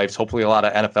people's lives, hopefully a lot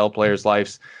of NFL players'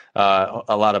 lives,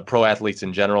 a lot of pro athletes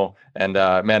in general. And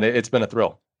man, it's been a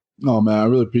thrill. Oh man, I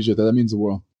really appreciate that. That means the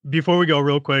world. Before we go,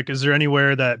 real quick, is there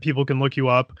anywhere that people can look you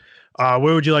up? Where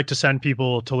would you like to send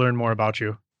people to learn more about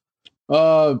you?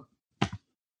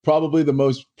 Probably the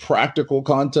most practical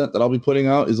content that I'll be putting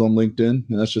out is on LinkedIn,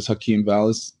 and that's just Hakeem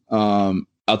Valles.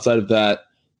 Outside of that,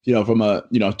 from a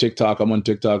TikTok, I'm on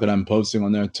TikTok and I'm posting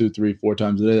on there 2, 3, 4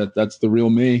 times a day. That's the real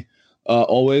me,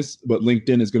 always. But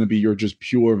LinkedIn is going to be your just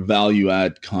pure value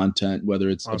add content, whether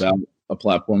it's about a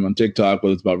platform on TikTok,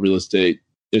 whether it's about real estate.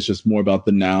 It's just more about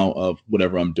the now of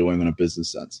whatever I'm doing in a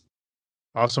business sense.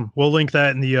 Awesome. We'll link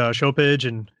that in the show page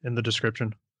and in the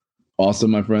description.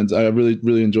 Awesome, my friends. I really,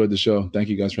 really enjoyed the show. Thank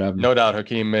you guys for having me. No doubt,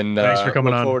 Hakeem. And thanks for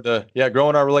coming on. Look forward to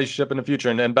growing our relationship in the future,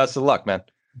 and best of luck, man.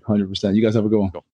 100%. You guys have a good one. Cool.